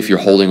 particularly if you're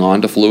holding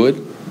on to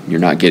fluid, you're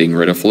not getting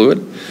rid of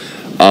fluid.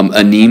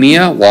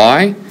 Anemia,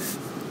 why?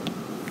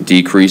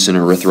 Decrease in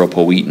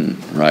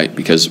erythropoietin, right?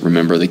 Because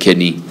remember, the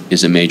kidney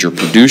is a major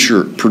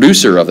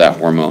producer of that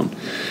hormone.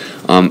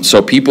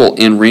 So people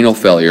in renal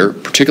failure,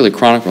 particularly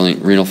chronic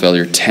renal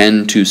failure,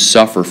 tend to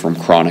suffer from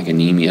chronic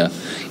anemia,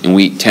 and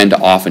we tend to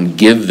often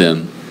give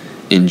them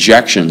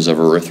injections of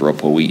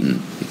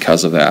erythropoietin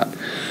because of that.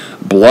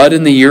 Blood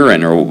in the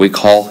urine, or what we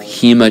call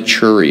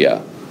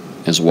hematuria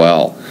as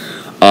well.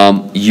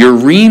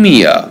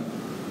 Uremia.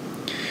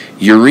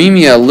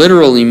 Uremia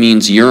literally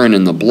means urine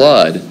in the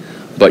blood,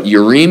 but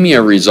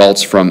uremia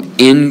results from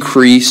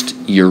increased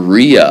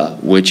urea,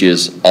 which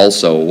is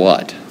also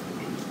what?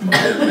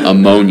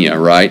 Ammonia,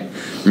 right?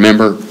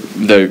 Remember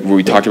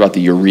we talked about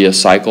the urea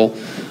cycle?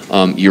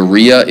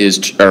 Ammonia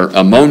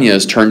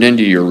is turned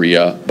into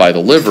urea by the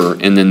liver,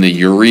 and then the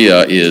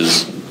urea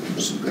is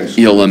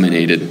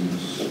eliminated,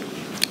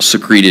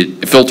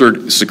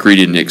 filtered,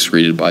 secreted, and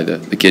excreted by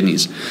the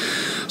kidneys.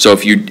 So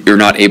if you're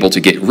not able to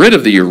get rid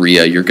of the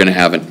urea, you're going to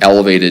have an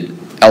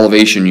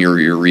elevation in your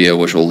urea,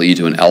 which will lead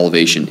to an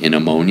elevation in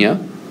ammonia.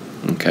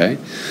 Okay?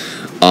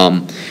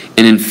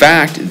 And in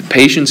fact,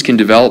 patients can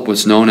develop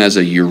what's known as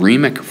a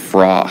uremic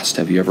frost.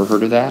 Have you ever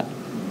heard of that?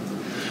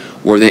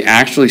 Where they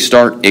actually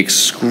start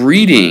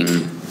excreting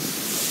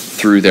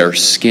through their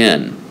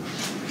skin.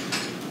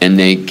 And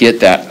they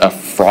get a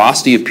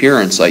frosty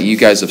appearance, like you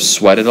guys have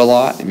sweated a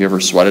lot. Have you ever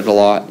sweated a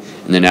lot?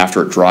 And then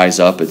after it dries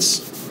up,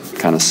 it's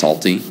kind of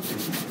salty,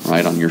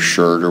 right, on your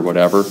shirt or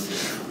whatever.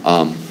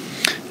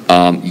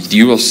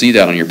 You will see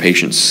that on your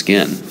patient's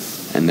skin.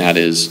 And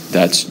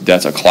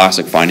that's a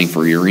classic finding for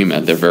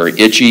uremia. They're very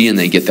itchy, and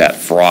they get that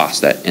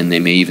frost, and they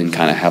may even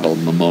kind of have a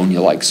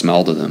ammonia-like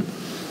smell to them.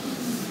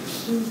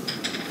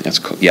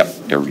 Yep,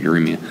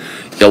 uremia.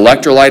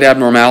 Electrolyte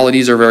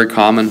abnormalities are very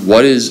common.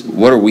 What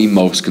are we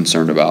most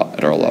concerned about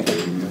at our level?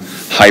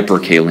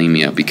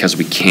 Hyperkalemia, because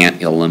we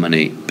can't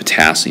eliminate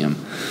potassium.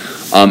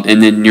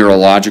 And then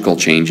neurological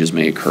changes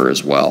may occur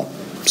as well.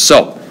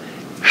 So,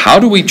 how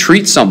do we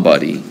treat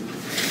somebody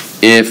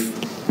if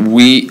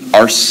we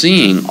are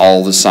seeing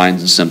all the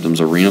signs and symptoms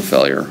of renal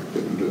failure?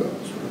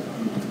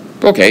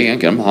 Okay, get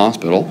them to the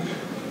hospital.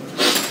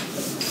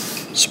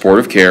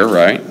 Supportive care,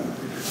 right?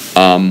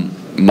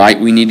 Might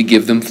we need to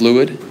give them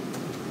fluid?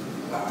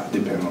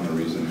 Depending on the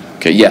reason.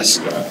 Okay, yes.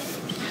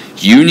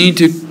 You need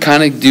to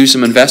kind of do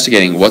some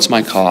investigating. What's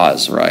my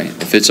cause, right?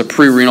 If it's a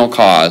pre-renal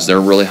cause,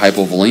 they're really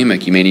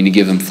hypovolemic, you may need to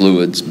give them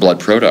fluids, blood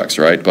products,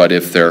 right? But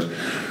if they're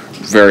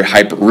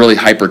really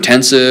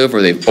hypertensive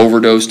or they've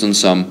overdosed on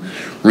some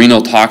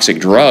renal toxic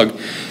drug,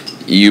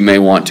 you may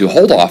want to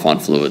hold off on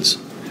fluids,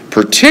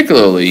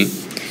 particularly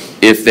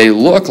if they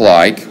look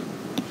like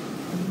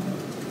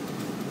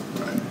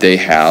they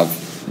have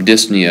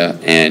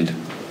dyspnea and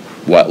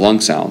wet lung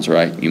sounds,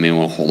 right? You may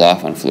want to hold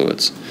off on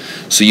fluids.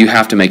 So you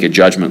have to make a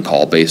judgment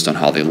call based on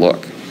how they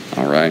look,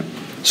 all right?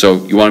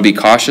 So you want to be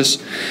cautious.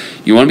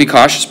 You want to be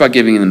cautious about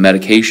giving them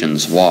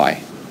medications.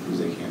 Why? Because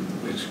they can't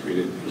excrete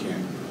it, they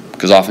can't.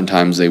 Because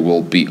oftentimes they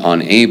will be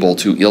unable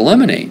to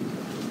eliminate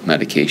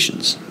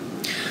medications,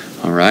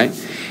 all right?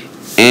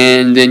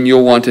 And then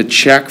you'll want to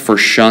check for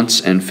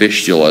shunts and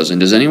fistulas. And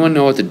does anyone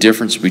know what the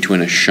difference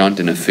between a shunt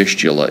and a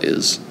fistula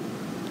is?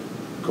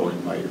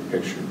 Going by your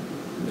picture,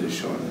 it is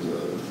shown as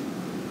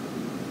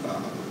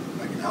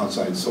like an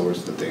outside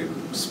source that they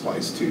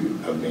splice to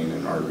a vein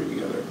and artery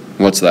together.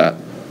 What's that?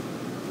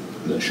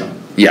 The shunt.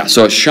 Yeah,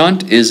 so a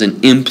shunt is an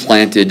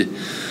implanted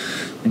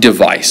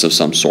device of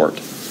some sort.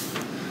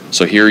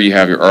 So here you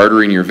have your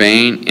artery and your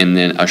vein, and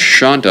then a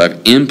shunt,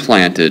 I've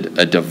implanted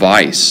a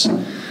device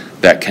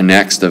that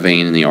connects the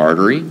vein and the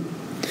artery.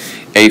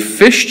 A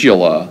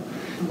fistula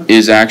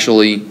is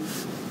actually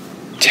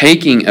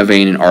taking a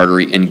vein and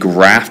artery and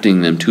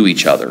grafting them to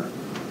each other.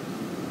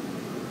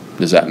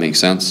 Does that make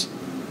sense?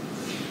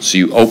 So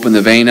you open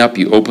the vein up,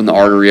 you open the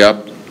artery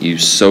up, you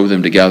sew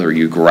them together,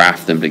 you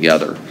graft them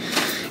together.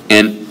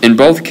 And in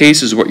both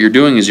cases, what you're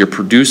doing is you're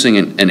producing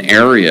an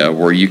area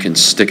where you can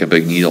stick a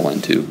big needle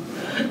into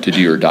to do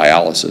your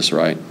dialysis,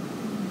 right?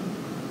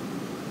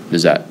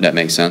 Does that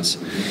make sense?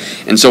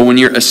 And so when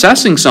you're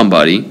assessing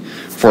somebody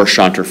for a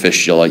shunt or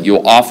fistula,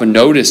 you'll often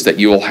notice that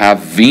you'll have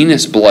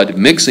venous blood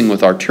mixing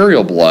with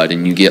arterial blood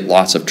and you get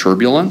lots of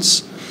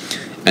turbulence,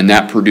 and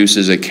that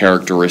produces a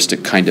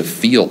characteristic kind of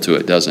feel to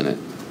it, doesn't it?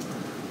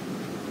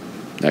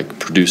 That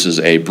produces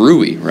a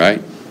bruit,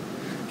 right?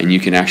 And you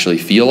can actually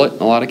feel it in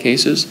a lot of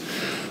cases.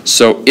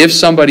 So if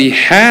somebody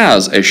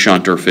has a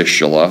shunt or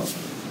fistula,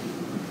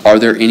 are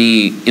there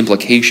any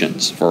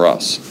implications for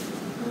us?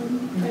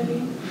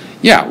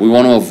 Yeah, we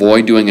want to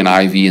avoid doing an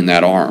IV in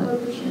that arm.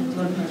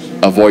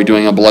 Avoid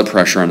doing a blood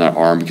pressure in that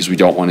arm because we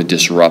don't want to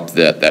disrupt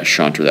that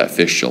shunt or that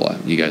fistula.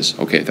 You guys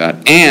okay with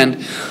that?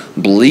 And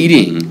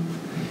bleeding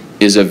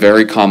is a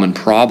very common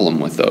problem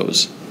with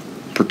those,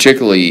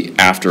 particularly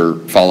after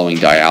following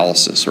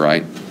dialysis,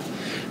 right?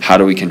 How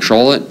do we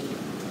control it?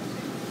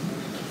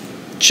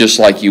 Just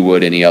like you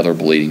would any other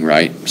bleeding,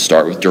 right?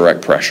 Start with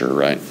direct pressure,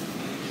 right?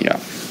 Yeah.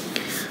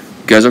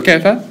 You guys okay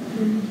with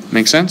that?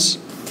 Make sense?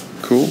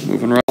 Cool,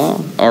 moving right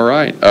along. All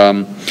right.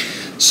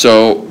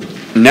 So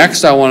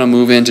next I want to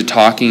move into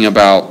talking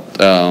about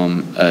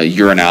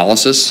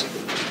urinalysis.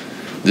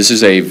 This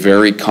is a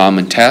very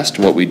common test.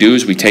 What we do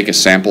is we take a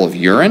sample of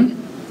urine,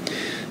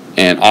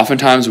 and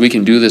oftentimes we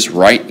can do this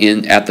right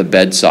at the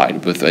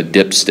bedside with a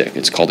dipstick.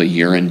 It's called a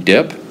urine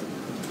dip.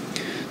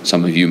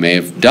 Some of you may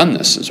have done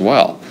this as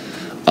well.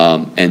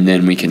 And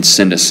then we can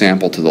send a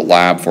sample to the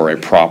lab for a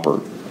proper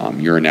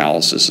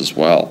urinalysis as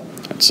well.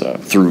 It's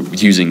through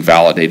using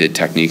validated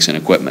techniques and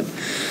equipment.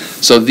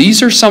 So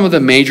these are some of the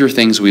major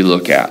things we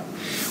look at.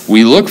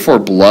 We look for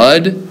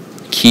blood,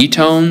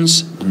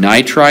 ketones,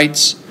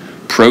 nitrites,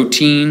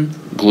 protein,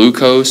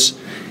 glucose,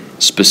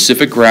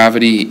 specific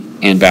gravity,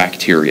 and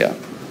bacteria.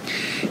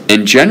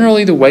 And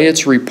generally the way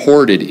it's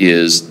reported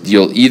is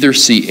you'll either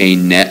see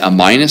a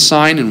minus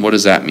sign, and what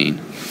does that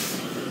mean?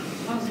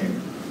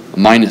 A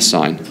minus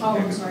sign. Oh,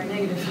 I'm sorry,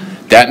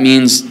 negative. That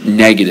means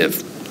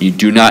negative. You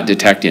do not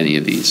detect any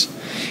of these.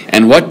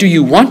 And what do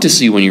you want to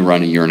see when you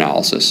run a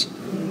urinalysis?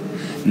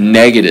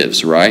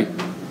 Negatives, right?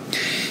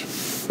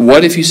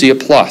 What if you see a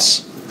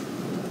plus?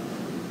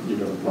 You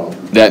got a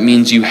problem. That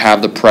means you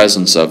have the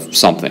presence of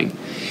something.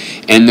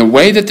 And the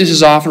way that this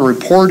is often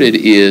reported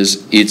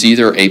is it's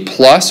either a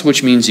plus,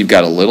 which means you've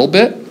got a little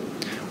bit.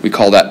 We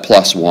call that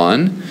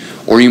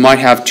 +1. Or you might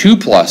have 2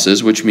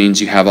 pluses, which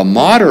means you have a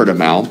moderate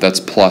amount,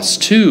 that's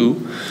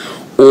 +2.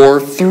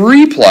 Or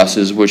 3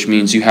 pluses, which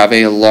means you have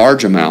a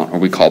large amount, or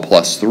we call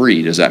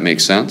 +3. Does that make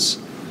sense?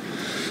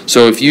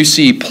 So if you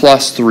see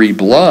 +3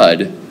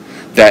 blood,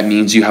 that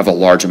means you have a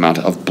large amount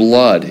of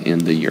blood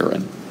in the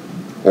urine.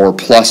 Or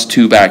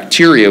 +2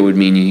 bacteria would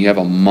mean you have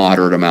a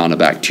moderate amount of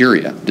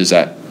bacteria. Does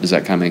that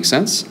kind of make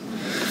sense?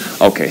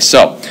 Okay,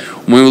 so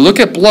when we look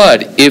at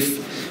blood,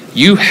 if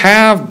you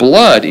have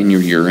blood in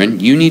your urine,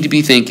 you need to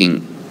be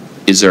thinking,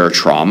 is there a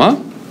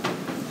trauma?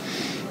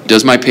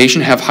 Does my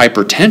patient have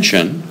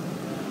hypertension,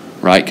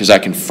 right? Because I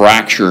can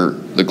fracture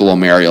the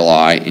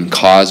glomeruli and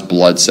cause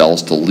blood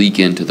cells to leak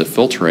into the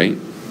filtrate.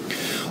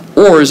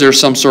 Or is there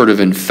some sort of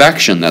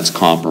infection that's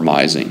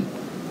compromising,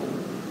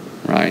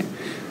 right?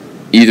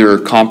 Either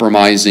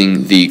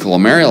compromising the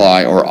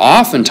glomeruli, or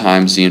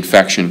oftentimes the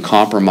infection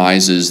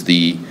compromises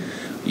the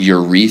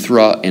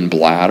urethra and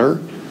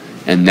bladder,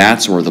 and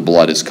that's where the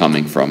blood is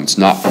coming from. It's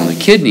not from the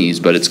kidneys,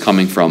 but it's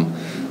coming from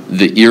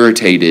the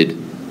irritated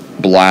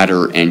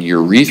bladder and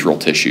urethral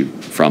tissue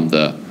from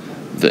the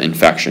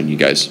infection. You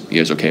guys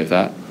okay with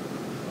that?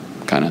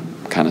 Kind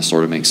of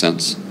sort of makes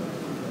sense.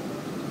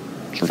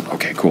 Sort of.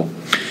 Okay, cool.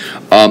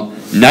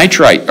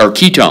 Nitrite or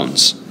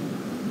ketones.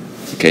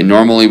 Okay,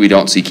 normally we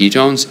don't see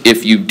ketones.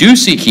 If you do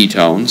see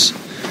ketones,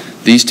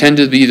 these tend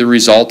to be the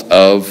result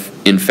of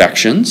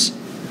infections.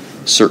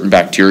 Certain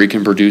bacteria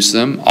can produce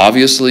them.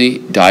 Obviously,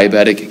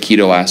 diabetic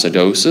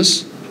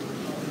ketoacidosis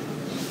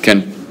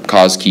can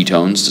cause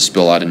ketones to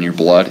spill out in your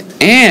blood.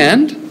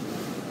 And, In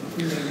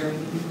your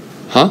urine.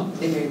 huh?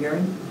 In your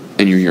urine?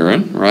 In your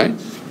urine, right?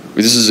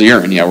 This is the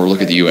urine, yeah, we're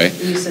looking at the UA.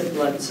 You said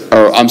blood. So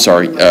Or, I'm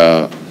sorry,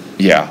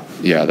 yeah,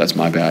 that's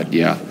my bad,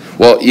 yeah.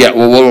 Well,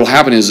 what will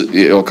happen is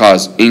it'll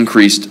cause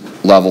increased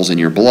levels in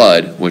your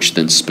blood, which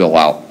then spill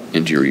out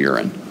into your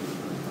urine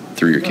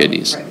through your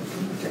kidneys. Right.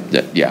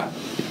 Okay. Yeah.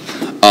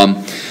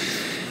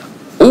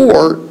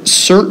 Or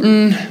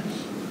certain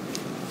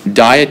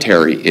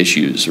dietary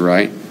issues,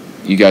 right?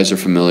 You guys are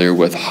familiar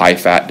with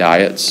high-fat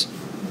diets,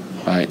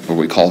 right? What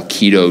we call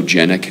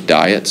ketogenic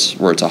diets,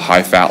 where it's a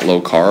high-fat,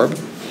 low-carb.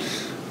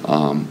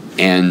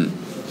 And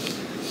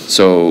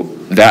so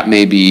that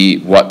may be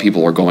what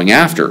people are going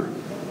after,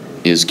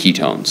 is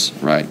ketones,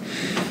 right?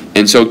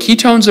 And so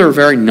ketones are a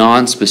very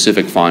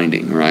non-specific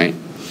finding, right?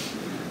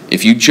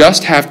 If you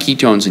just have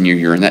ketones in your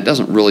urine, that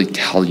doesn't really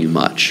tell you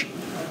much,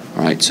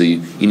 right? So you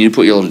need to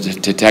put your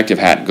little detective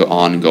hat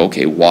on and go,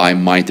 okay, why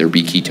might there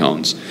be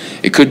ketones?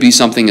 It could be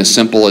something as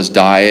simple as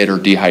diet or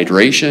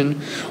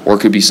dehydration, or it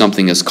could be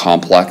something as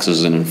complex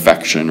as an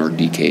infection or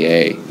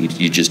DKA.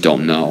 You just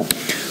don't know.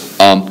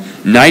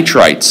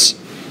 Nitrites.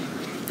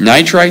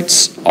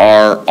 Nitrites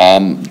are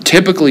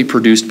typically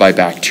produced by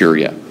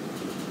bacteria.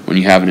 When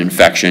you have an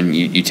infection,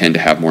 you tend to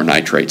have more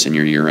nitrates in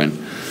your urine.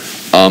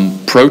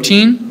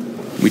 Protein.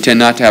 We tend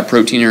not to have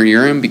protein in our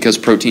urine because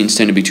proteins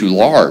tend to be too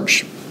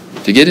large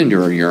to get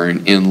into our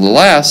urine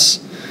unless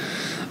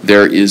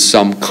there is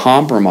some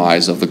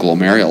compromise of the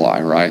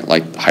glomeruli, right?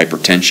 Like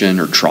hypertension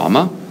or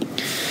trauma.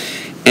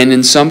 And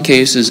in some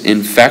cases,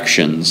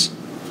 infections,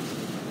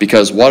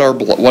 because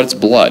what's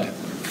blood?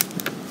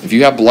 If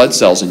you have blood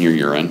cells in your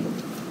urine,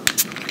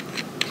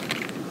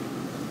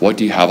 what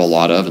do you have a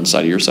lot of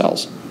inside of your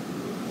cells?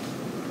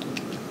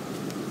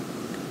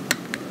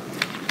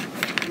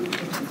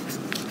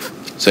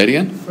 Say it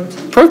again?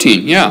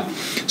 Protein, yeah.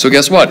 So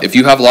guess what? If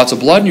you have lots of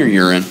blood in your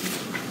urine,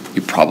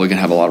 you're probably going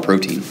to have a lot of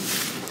protein.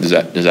 Does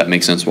that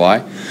make sense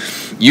why?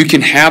 You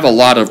can have a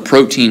lot of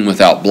protein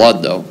without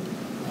blood, though.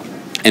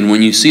 And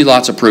when you see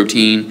lots of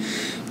protein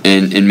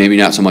and maybe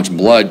not so much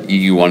blood,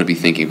 you want to be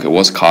thinking, okay,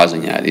 what's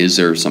causing that? Is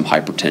there some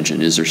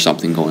hypertension? Is there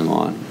something going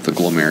on with the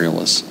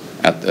glomerulus,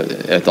 at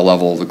the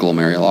level of the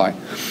glomeruli?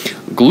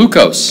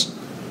 Glucose,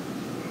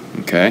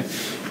 okay?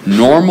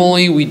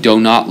 Normally, we do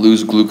not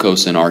lose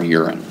glucose in our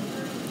urine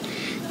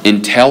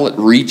until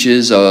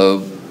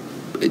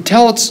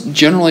it's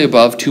generally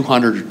above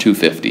 200 or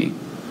 250.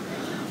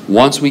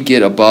 Once we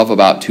get above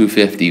about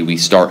 250, we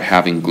start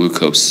having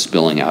glucose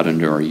spilling out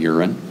into our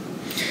urine.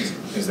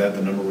 Is that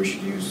the number we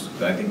should use?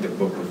 I think the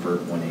book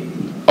referred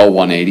 180. Oh,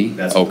 180?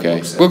 That's what the Okay.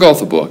 book said. We'll go with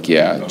the book,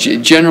 yeah. Okay.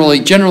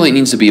 Generally it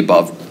needs to be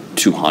above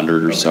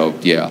 200 or so,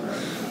 yeah.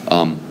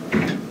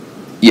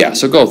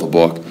 So go with the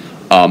book.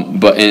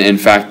 But in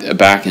fact,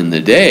 back in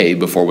the day,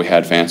 before we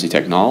had fancy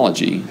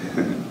technology,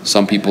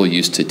 some people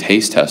used to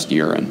taste test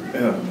urine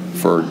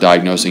for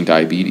diagnosing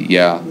diabetes.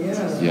 Yeah,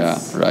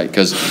 right,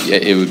 because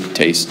it would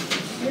taste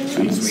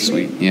kind of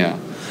sweet. Yeah.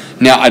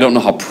 Now I don't know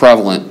how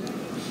prevalent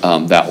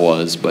that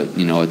was, but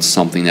it's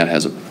something that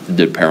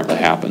did apparently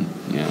happen.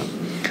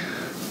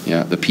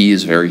 Yeah. The pee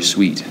is very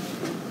sweet.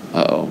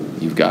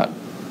 You've got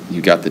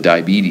the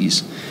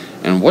diabetes,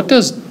 and what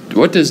does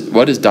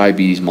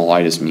diabetes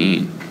mellitus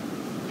mean?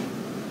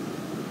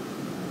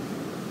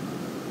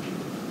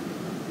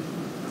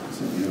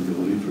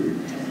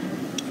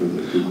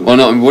 Well,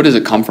 no. I mean, what does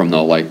it come from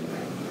though? Like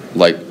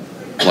what?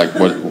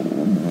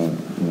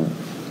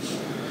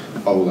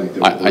 Oh, like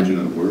the origin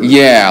of the word?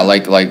 Yeah,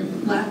 like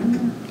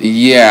Latin?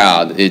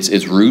 yeah.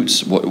 Its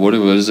roots. What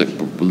does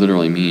it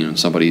literally mean when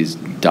somebody's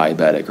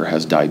diabetic or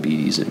has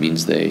diabetes? It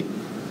means they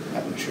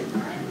Having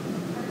sugar.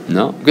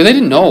 no, because they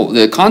didn't know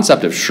the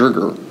concept of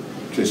sugar.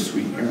 Just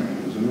sweet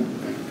urine,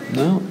 isn't it?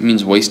 No, it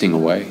means wasting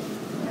away.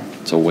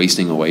 So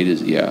wasting away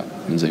it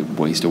means they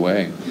waste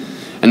away.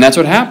 And that's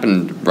what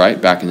happened, right,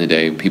 back in the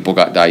day. People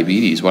got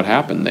diabetes. What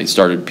happened? They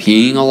started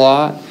peeing a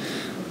lot.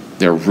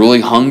 They're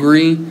really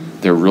hungry.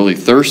 They're really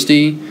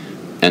thirsty.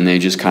 And they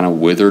just kind of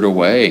withered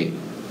away.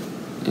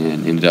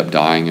 and ended up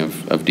dying of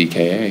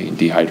DKA and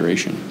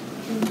dehydration.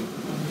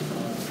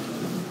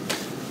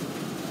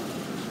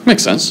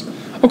 Makes sense.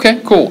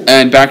 Okay, cool.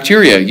 And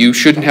bacteria, you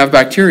shouldn't have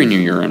bacteria in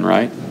your urine,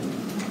 right?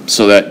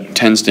 So that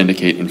tends to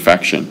indicate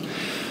infection.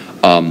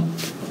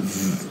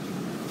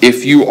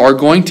 If you are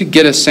going to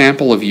get a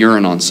sample of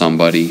urine on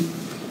somebody,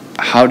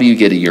 how do you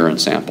get a urine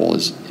sample?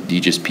 Do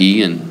you just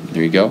pee and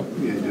there you go?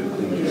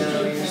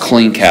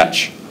 Clean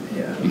catch.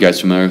 Yeah. You guys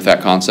familiar with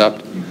that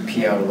concept? You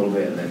pee out a little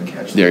bit and then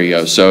catch. There you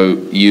go. So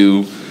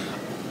you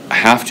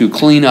have to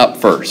clean up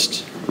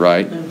first,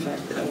 right? In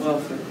fact, well,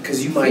 for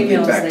Because you might get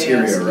females, they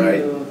bacteria, ask right?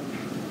 you-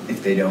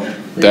 If they don't.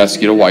 they That's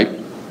get a wipe.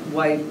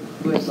 Wipe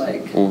with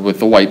like, Or with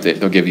the wipe that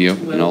they'll give you,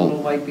 with you a little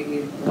know.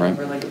 wipey,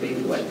 whatever, like a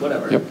baby wipe,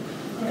 whatever. Yep.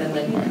 And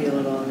then you Right. peel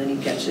it all, and then you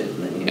catch it,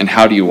 and then you. And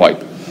how do you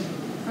wipe?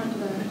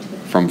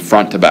 From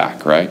front to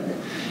back, right?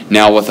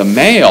 Now with a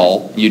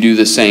male, you do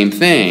the same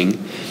thing,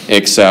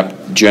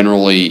 except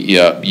generally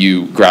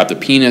you grab the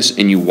penis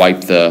and you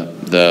wipe the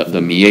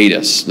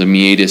meatus. The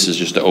meatus is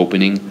just the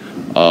opening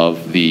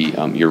of the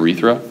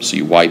urethra, so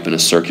you wipe in a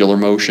circular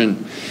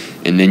motion,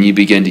 and then you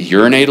begin to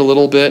urinate a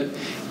little bit,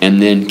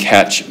 and then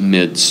catch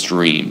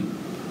midstream,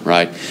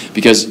 right?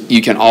 Because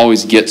you can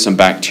always get some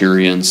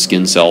bacteria and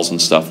skin cells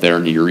and stuff there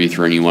in the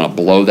urethra, and you want to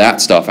blow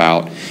that stuff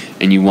out,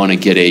 and you want to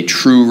get a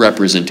true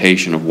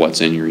representation of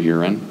what's in your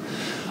urine.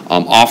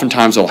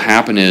 Oftentimes what'll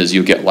happen is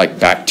you'll get like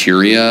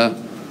bacteria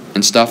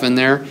and stuff in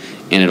there,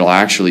 and it'll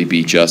actually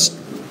be just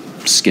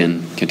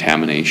skin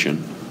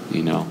contamination,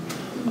 you know.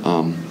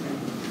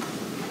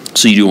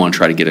 So you do want to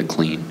try to get a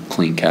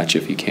clean catch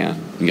if you can.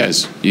 You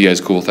guys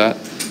cool with that?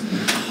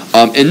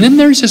 And then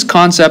there's this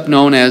concept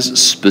known as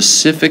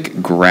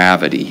specific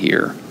gravity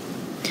here.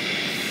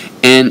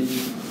 And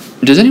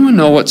does anyone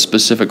know what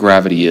specific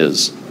gravity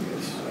is?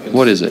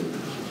 What is it?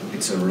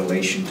 It's a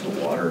relation to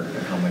water and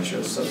how much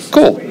a substance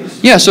Cool. weighs.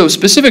 Yeah, so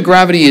specific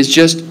gravity is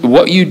just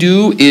what you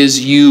do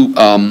is you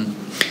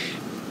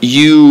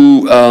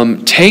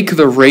take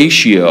the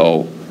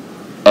ratio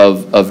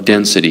of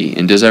density.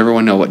 And does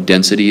everyone know what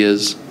density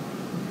is?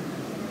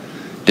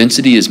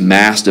 Density is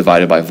mass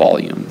divided by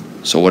volume.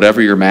 So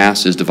whatever your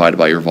mass is divided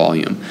by your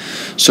volume.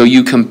 So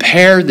you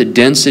compare the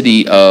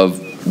density of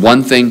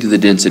one thing to the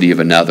density of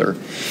another.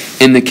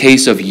 In the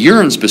case of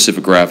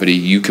urine-specific gravity,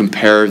 you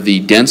compare the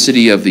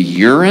density of the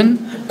urine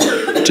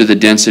to the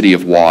density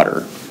of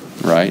water,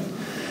 right?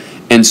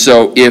 And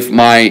so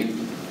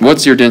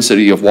what's your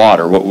density of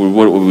water? What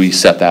would we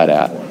set that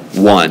at?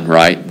 1,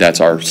 right?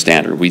 That's our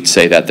standard. We'd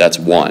say that's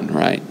 1,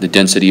 right? The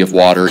density of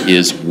water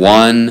is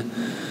 1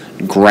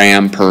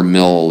 gram per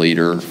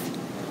milliliter,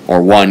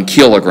 or 1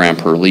 kilogram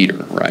per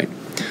liter, right?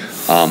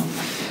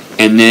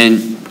 And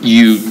then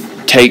you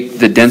take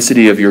the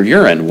density of your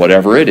urine,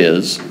 whatever it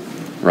is,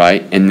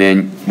 right? And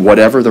then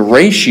whatever the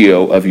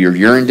ratio of your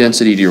urine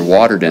density to your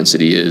water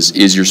density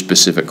is your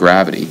specific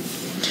gravity.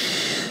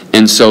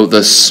 And so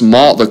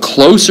the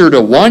closer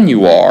to 1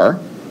 you are,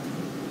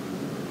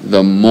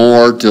 the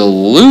more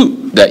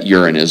dilute that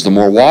urine is, the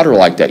more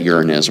water-like that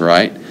urine is,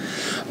 right?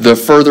 The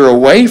further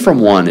away from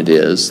 1 it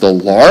is, the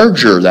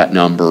larger that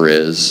number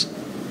is,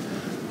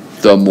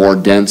 the more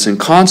dense and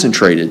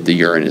concentrated the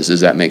urine is. Does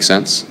that make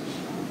sense?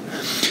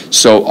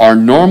 So our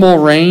normal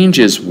range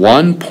is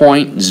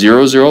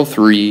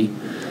 1.003,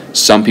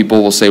 some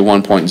people will say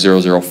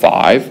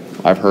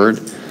 1.005, I've heard,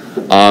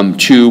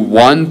 to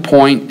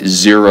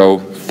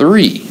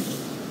 1.03.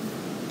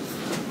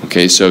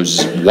 Okay, so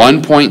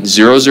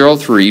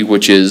 1.003,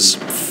 which is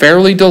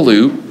fairly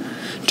dilute,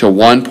 to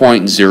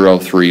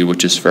 1.03,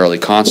 which is fairly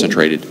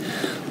concentrated.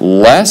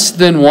 Less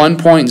than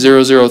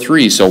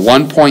 1.003, so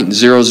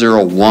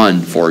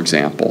 1.001, for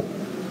example,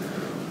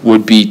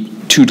 would be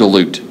too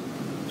dilute.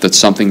 That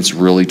something's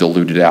really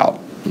diluted out.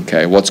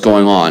 Okay, what's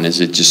going on? Is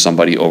it just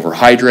somebody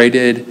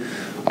overhydrated?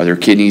 Are their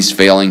kidneys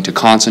failing to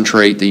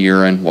concentrate the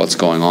urine? What's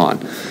going on?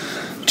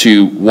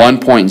 To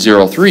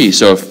 1.03,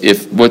 so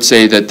if let's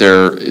say that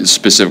their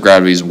specific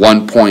gravity is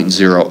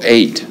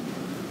 1.08,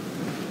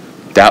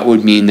 that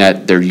would mean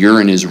that their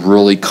urine is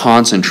really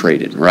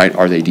concentrated, right?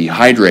 Are they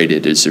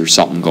dehydrated? Is there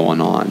something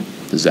going on?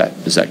 Does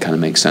that kind of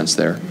make sense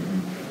there?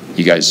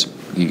 You guys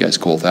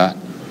cool with that?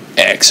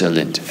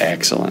 Excellent.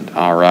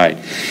 All right.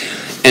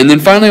 And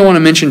then finally, I want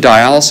to mention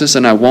dialysis,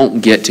 and I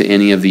won't get to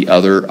any of the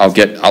other.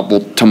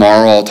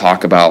 Tomorrow I'll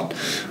talk about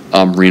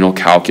renal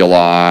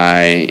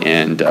calculi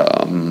and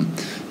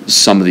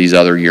some of these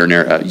other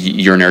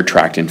urinary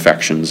tract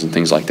infections and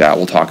things like that.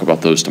 We'll talk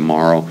about those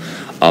tomorrow.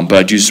 But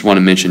I just want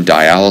to mention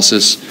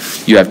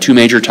dialysis. You have 2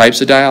 major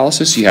types of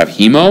dialysis. You have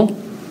hemo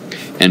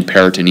and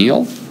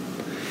peritoneal.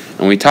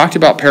 And we talked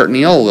about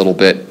peritoneal a little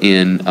bit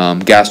in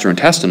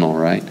gastrointestinal,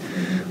 right?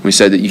 We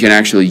said that you can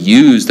actually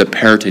use the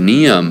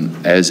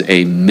peritoneum as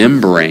a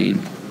membrane,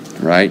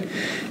 right?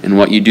 And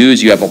what you do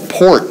is you have a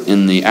port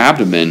in the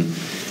abdomen,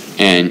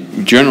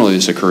 and generally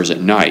this occurs at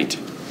night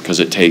because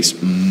it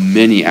takes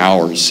many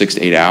hours, 6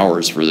 to 8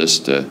 hours for this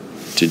to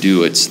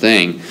do its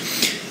thing.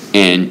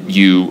 And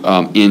you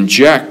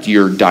inject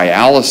your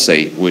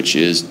dialysate,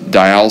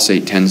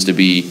 dialysate tends to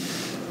be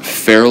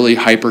fairly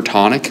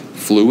hypertonic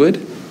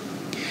fluid,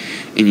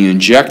 and you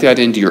inject that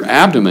into your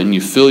abdomen,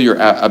 you fill your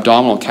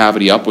abdominal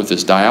cavity up with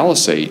this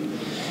dialysate,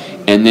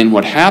 and then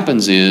what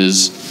happens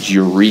is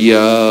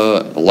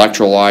urea,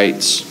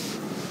 electrolytes,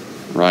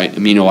 right,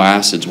 amino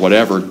acids,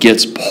 whatever,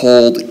 gets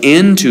pulled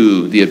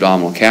into the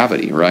abdominal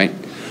cavity, right,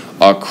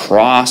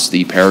 across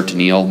the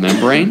peritoneal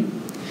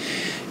membrane,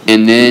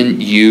 and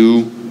then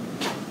you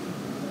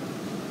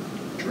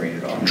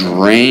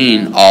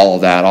drain all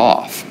of that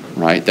off,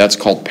 right? That's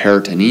called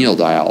peritoneal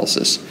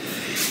dialysis.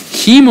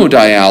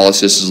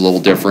 Hemodialysis is a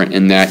little different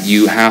in that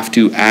you have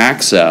to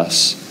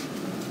access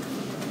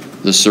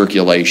the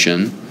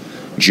circulation,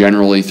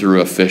 generally through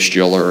a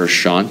fistula or a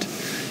shunt.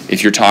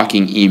 If you're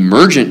talking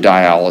emergent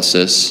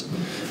dialysis,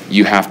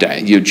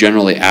 you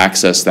generally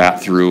access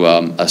that through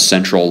a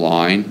central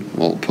line.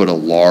 We'll put a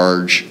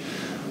large,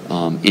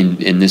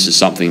 and this is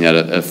something that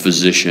a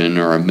physician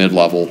or a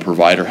mid-level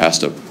provider has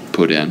to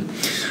put in.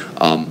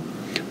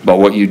 But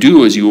what you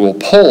do is you will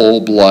pull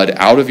blood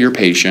out of your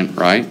patient,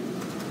 right?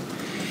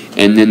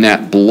 And then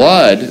that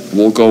blood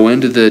will go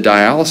into the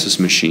dialysis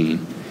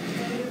machine.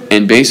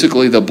 And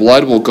basically the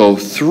blood will go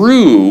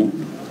through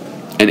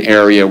an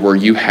area where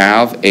you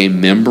have a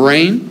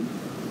membrane.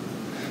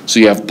 So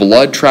you have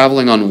blood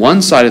traveling on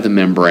one side of the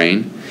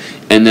membrane,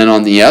 and then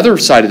on the other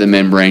side of the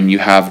membrane you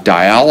have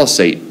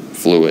dialysate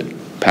fluid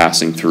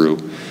passing through.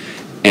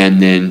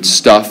 And then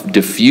stuff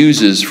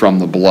diffuses from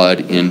the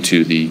blood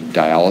into the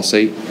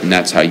dialysate, and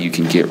that's how you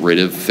can get rid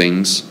of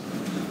things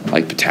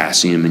like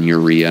potassium and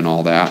urea and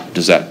all that.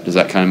 Does that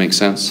kind of make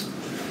sense?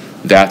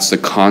 That's the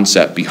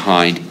concept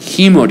behind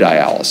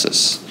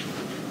hemodialysis.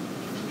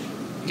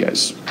 You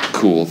guys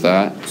cool with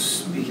that?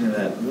 Speaking of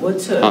that,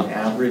 what's an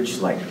average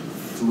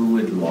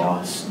fluid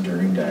loss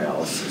during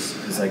dialysis?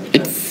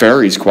 It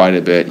varies quite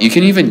a bit. You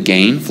can even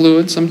gain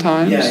fluid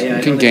sometimes. Yeah,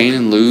 you can gain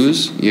and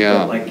lose.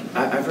 Yeah. But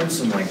I've heard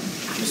some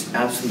just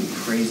absolute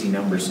crazy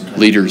numbers sometimes.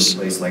 Liters.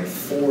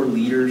 4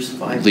 liters,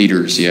 5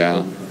 liters, yeah.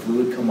 Of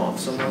fluid come off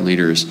someone.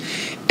 Liters,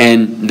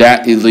 and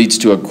that it leads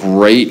to a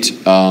great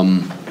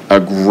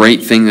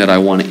thing that I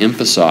want to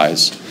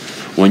emphasize.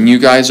 When you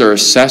guys are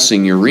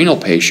assessing your renal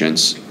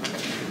patients,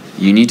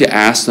 you need to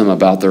ask them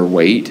about their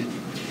weight,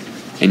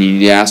 and you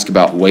need to ask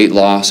about weight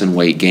loss and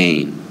weight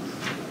gain.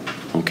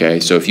 Okay,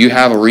 so if you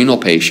have a renal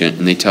patient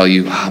and they tell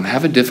you, I'm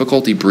having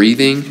difficulty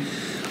breathing,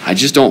 I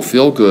just don't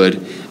feel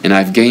good, and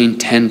I've gained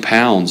 10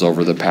 pounds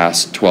over the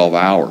past 12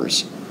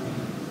 hours.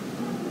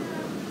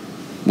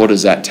 What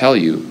does that tell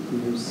you?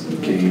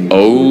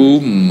 Oh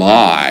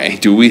my,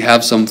 do we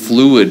have some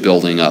fluid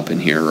building up in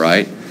here,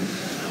 right?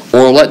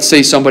 Or let's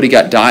say somebody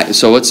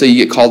so let's say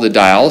you get called to the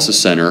dialysis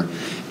center,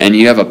 and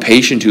you have a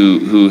patient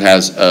who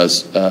has a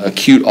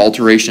acute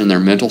alteration in their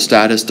mental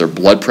status, their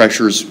blood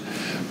pressure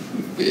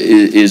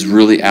is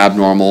really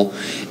abnormal,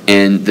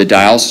 and the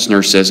dialysis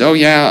nurse says, oh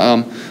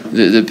yeah,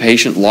 the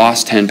patient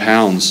lost 10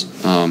 pounds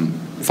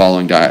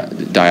following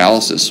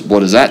dialysis.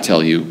 What does that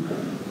tell you?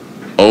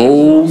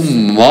 Oh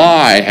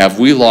my, have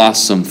we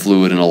lost some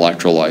fluid and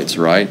electrolytes,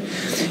 right?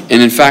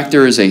 And in fact,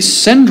 there is a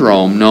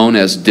syndrome known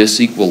as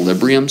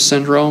disequilibrium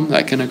syndrome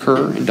that can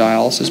occur in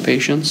dialysis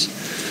patients,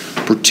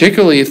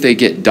 particularly if they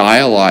get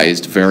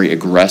dialyzed very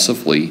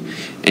aggressively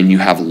and you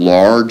have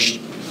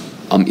large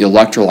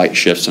electrolyte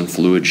shifts and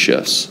fluid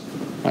shifts,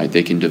 right?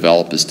 They can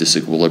develop this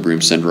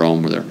disequilibrium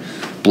syndrome where their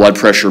blood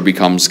pressure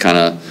becomes kind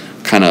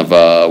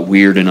of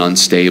weird and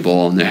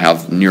unstable, and they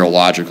have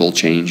neurological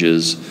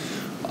changes.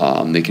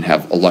 They can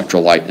have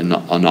electrolyte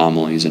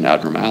anomalies and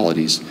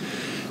abnormalities.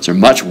 Is there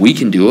much we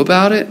can do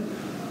about it?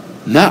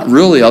 Not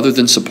really, other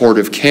than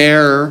supportive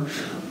care.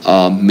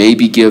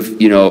 Maybe give,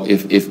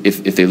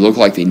 if they look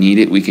like they need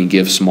it, we can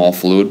give small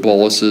fluid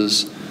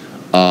boluses.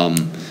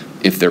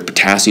 If their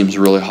potassium's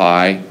really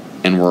high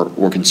and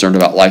we're concerned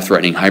about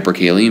life-threatening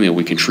hyperkalemia,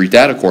 we can treat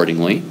that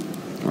accordingly,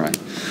 right?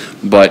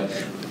 But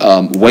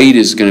weight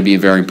is going to be a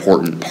very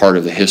important part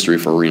of the history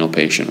for a renal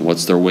patient.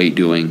 What's their weight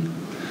doing?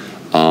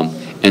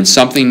 And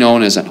something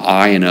known as an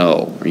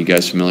I&O. Are you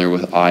guys familiar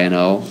with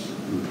I&O?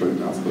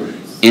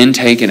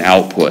 Intake and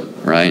output,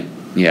 right?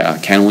 Yeah.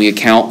 Can we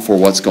account for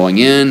what's going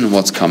in and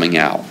what's coming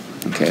out?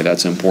 Okay,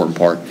 that's an important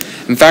part.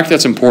 In fact,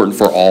 that's important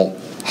for all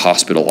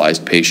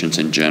hospitalized patients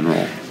in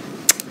general.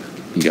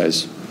 You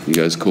guys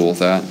cool with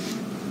that?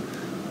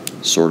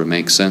 Sort of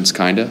makes sense,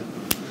 kind of?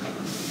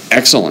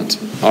 Excellent.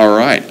 All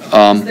right.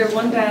 Is there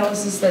one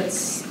dialysis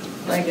that's,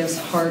 I guess,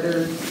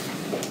 harder,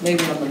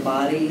 maybe on the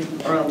body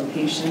or on the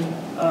patient?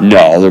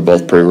 No, they're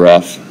both pretty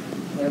rough.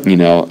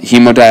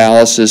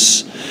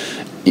 Hemodialysis,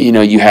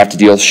 you have to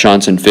deal with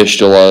shunts and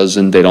fistulas,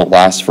 and they don't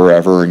last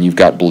forever, and you've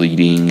got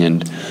bleeding.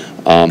 And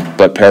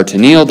but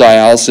peritoneal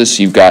dialysis,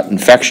 you've got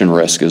infection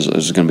risk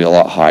is going to be a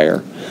lot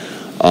higher,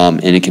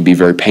 and it can be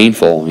very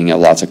painful. You get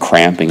lots of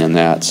cramping in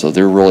that. So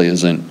there really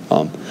isn't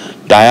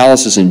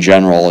dialysis in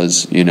general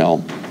is there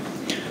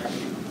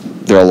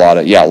are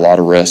a lot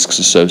of risks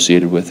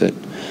associated with it.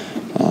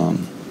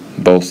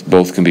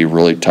 Both can be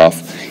really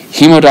tough.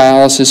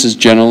 Hemodialysis is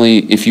generally,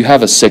 if you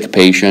have a sick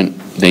patient,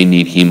 they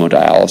need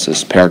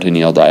hemodialysis.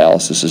 Peritoneal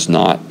dialysis is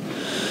not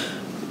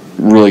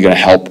really going to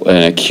help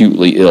an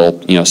acutely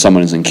ill,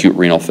 someone who's in acute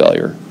renal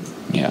failure.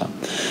 Yeah.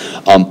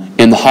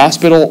 In the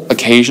hospital,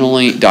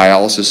 occasionally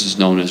dialysis is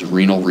known as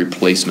renal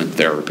replacement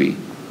therapy.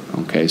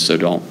 Okay, so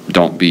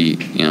don't be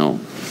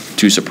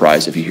too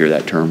surprised if you hear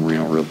that term,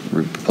 renal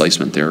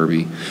replacement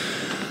therapy.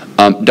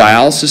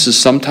 Dialysis is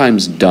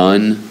sometimes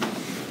done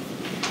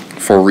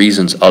for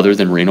reasons other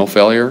than renal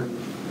failure.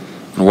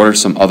 And what are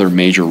some other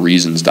major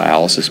reasons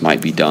dialysis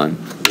might be done?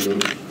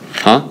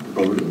 Huh?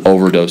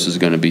 Overdose is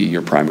going to be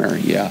your primary,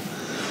 yeah.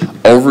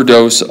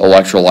 Overdose,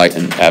 electrolyte,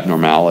 and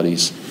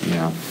abnormalities,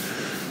 yeah.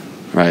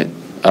 Right.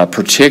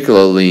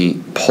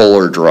 Particularly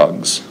polar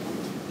drugs.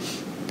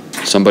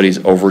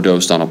 Somebody's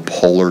overdosed on a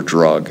polar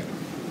drug.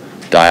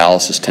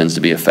 Dialysis tends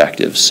to be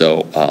effective.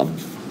 So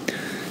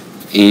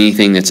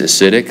anything that's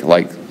acidic,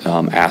 like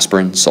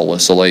aspirin,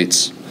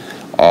 salicylates,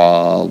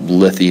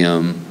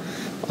 lithium,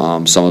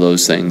 some of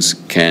those things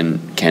can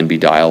be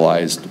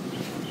dialyzed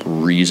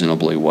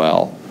reasonably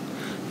well.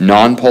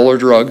 Non-polar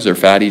drugs or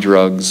fatty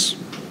drugs,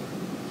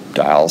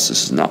 dialysis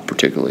is not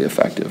particularly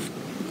effective.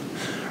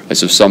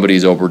 So if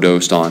somebody's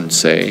overdosed on,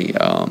 say,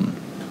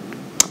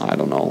 I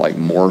don't know, like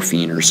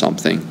morphine or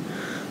something,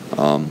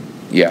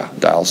 yeah,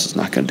 dialysis is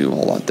not going to do a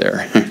whole lot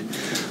there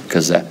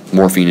because that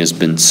morphine has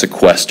been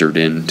sequestered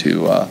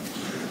into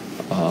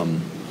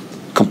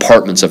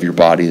compartments of your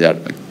body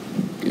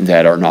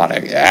that are not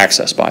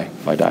accessed by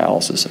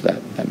dialysis, if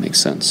that makes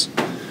sense.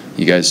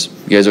 You guys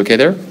okay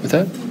there with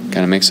that?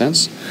 Kind of makes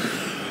sense?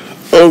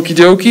 Okie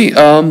dokie.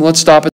 Let's stop at